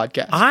other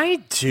podcast? I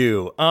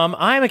do.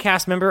 I'm a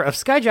cast member of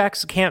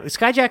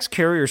Skyjack's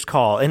Courier's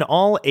Call, an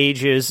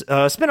all-ages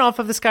spinoff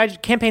of the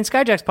Campaign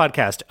Skyjacks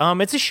podcast.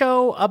 It's a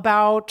show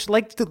about,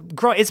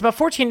 it's about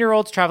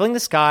 14-year-olds traveling the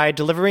sky,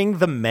 delivering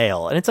the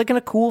mail, and it's like in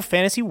a cool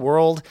fantasy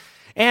world.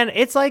 And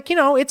it's like,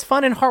 it's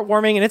fun and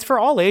heartwarming, and it's for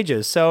all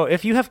ages. So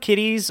if you have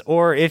kiddies,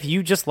 or if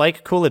you just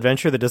like cool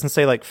adventure that doesn't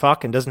say like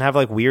fuck and doesn't have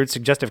like weird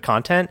suggestive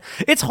content,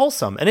 it's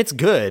wholesome and it's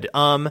good.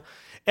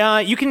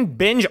 You can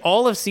binge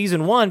all of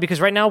season 1 because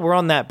right now we're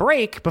on that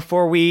break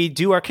before we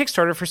do our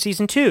Kickstarter for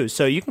season 2.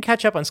 So you can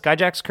catch up on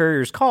Skyjack's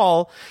Courier's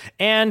Call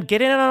and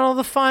get in on all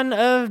the fun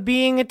of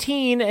being a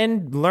teen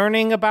and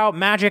learning about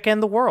magic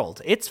and the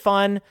world. It's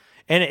fun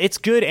and it's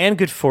good and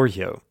good for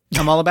you.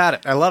 I'm all about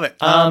it. I love it.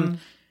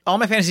 All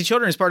My Fantasy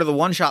Children is part of the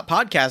One Shot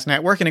Podcast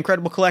Network, an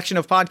incredible collection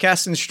of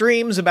podcasts and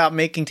streams about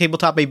making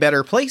tabletop a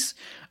better place.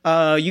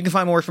 You can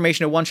find more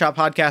information at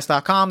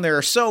oneshotpodcast.com. There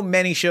are so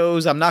many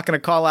shows. I'm not going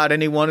to call out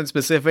any one in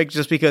specific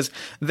just because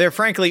they're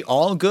frankly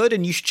all good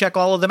and you should check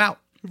all of them out.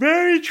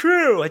 Very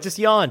true. I just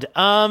yawned.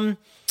 A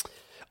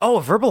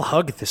verbal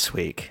hug this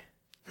week.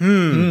 What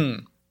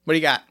do you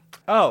got?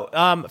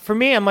 For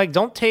me, I'm like,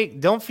 don't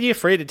be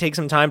afraid to take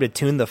some time to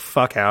tune the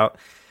fuck out.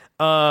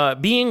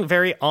 Being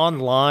very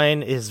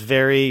online is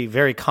very,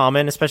 very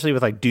common, especially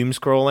with like doom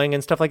scrolling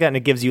and stuff like that. And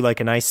it gives you like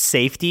a nice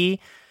safety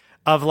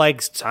of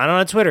like, I don't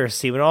know, Twitter,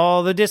 see what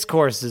all the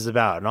discourse is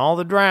about and all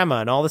the drama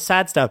and all the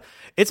sad stuff.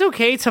 It's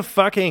okay to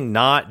fucking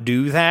not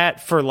do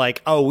that for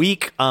like a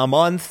week, a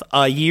month,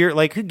 a year.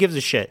 Like, who gives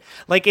a shit?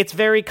 Like, it's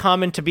very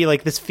common to be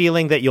like this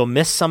feeling that you'll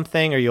miss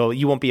something or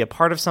you won't be a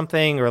part of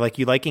something, or like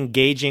you like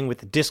engaging with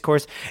the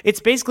discourse.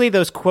 It's basically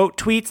those quote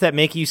tweets that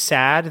make you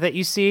sad that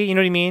you see. You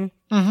know what I mean?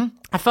 Mm-hmm.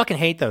 I fucking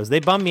hate those. They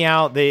bum me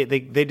out. They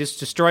just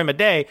destroy my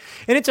day.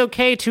 And it's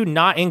okay to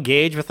not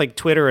engage with like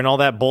Twitter and all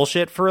that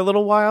bullshit for a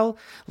little while.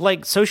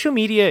 Like, social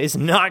media is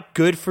not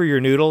good for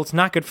your noodle. It's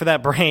not good for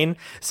that brain.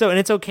 And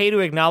it's okay to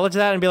acknowledge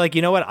that and be like,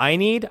 you know what I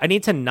need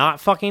to not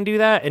fucking do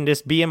that and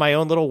just be in my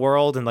own little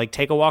world and like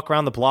take a walk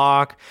around the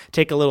block,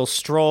 take a little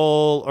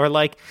stroll, or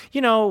like,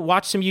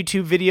 watch some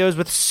YouTube videos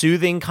with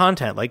soothing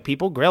content, like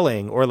people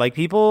grilling or like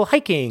people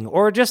hiking,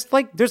 or just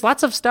like, there's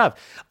lots of stuff.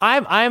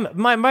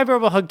 My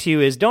verbal hug to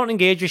you is, don't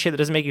engage with shit that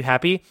doesn't make you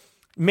happy.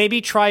 Maybe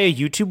try a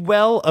YouTube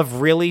well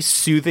of really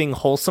soothing,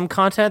 wholesome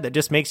content that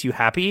just makes you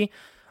happy.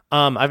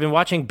 I've been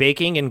watching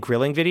baking and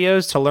grilling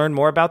videos to learn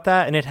more about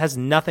that, and it has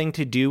nothing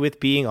to do with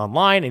being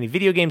online, any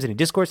video games, any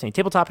discourse, any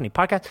tabletop, any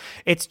podcast.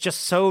 It's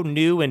just so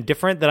new and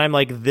different that I'm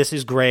like, this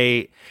is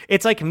great.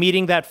 It's like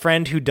meeting that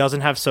friend who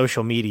doesn't have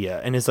social media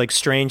and is like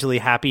strangely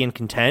happy and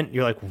content.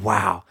 You're like,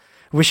 wow,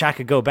 wish I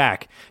could go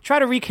back. Try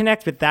to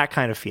reconnect with that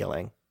kind of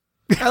feeling.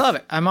 I love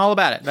it. I'm all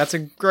about it. That's a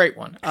great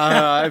one.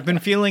 I've been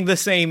feeling the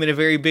same in a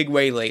very big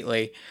way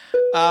lately.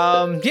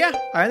 I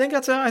think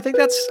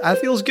that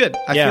feels good.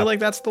 I feel like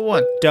that's the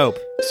one. Dope.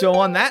 So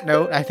on that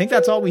note, I think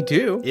that's all we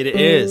do. It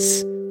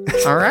is.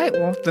 All right.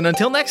 Well, then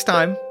until next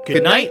time,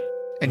 good night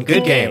and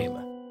good game.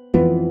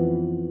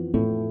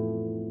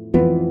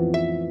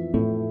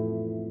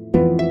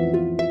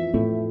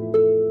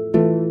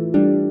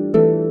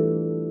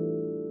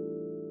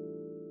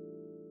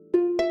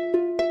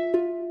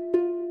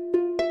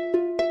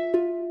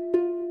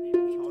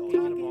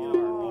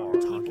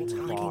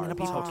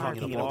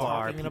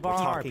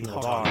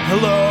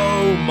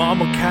 Hello,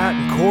 Mama Cat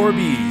and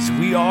Corbies.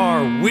 We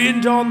are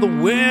Wind on the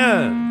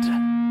Wind.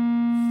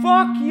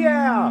 Fuck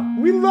yeah!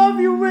 We love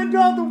you, Wind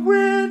on the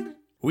Wind!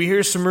 We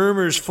hear some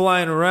rumors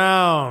flying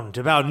around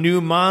about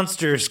new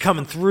monsters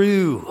coming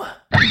through.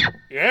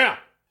 Yeah!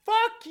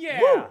 Fuck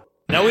yeah! Woo.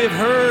 Now we have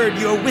heard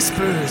your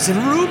whispers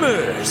and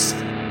rumors.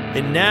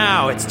 And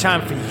now it's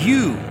time for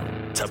you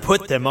to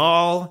put them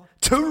all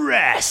to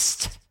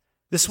rest.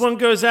 This one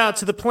goes out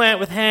to the plant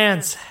with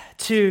hands.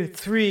 2,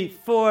 3,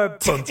 4.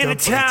 In a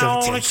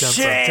town of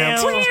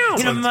shell,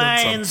 in a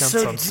mind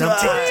so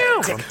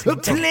dark, a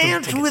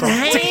plant with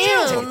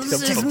hands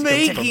is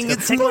making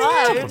its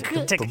mark.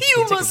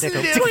 You must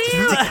live your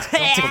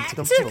hand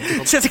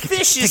to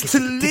fishes to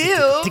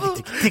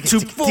live, to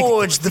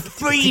forge the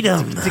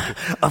freedom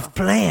of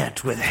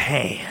plant with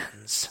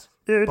hands.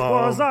 It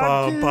was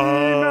a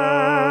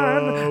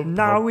demon,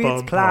 now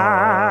it's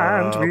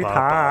plant with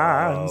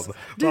hands.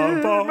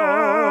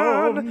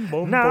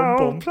 Demon,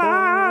 now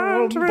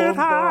plant with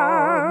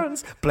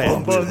hands.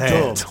 Plant with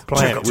hands,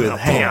 plant with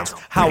hands.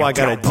 How I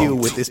gotta deal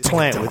with this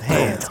plant with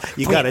hands?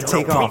 You gotta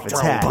take off its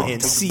hat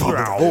and see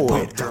the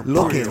void.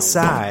 Look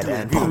inside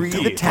and free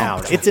the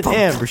town. It's an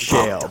amber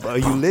shell. Are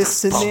you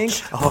listening?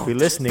 I hope you're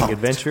listening,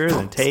 adventurers,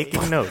 and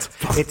taking notes.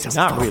 It's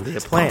not really a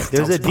plant.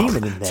 There's a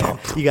demon in there.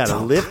 You gotta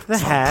lift the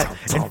hat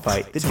and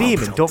fight the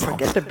demon. Don't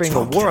forget to bring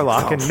a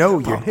warlock and know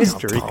your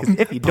history, because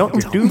if you don't,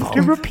 you're doomed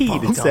to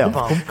repeat itself.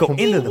 Go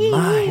into the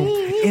mind,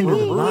 into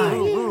the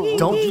mind.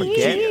 Don't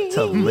forget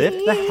to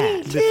lift the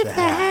hat. Lift the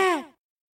hat.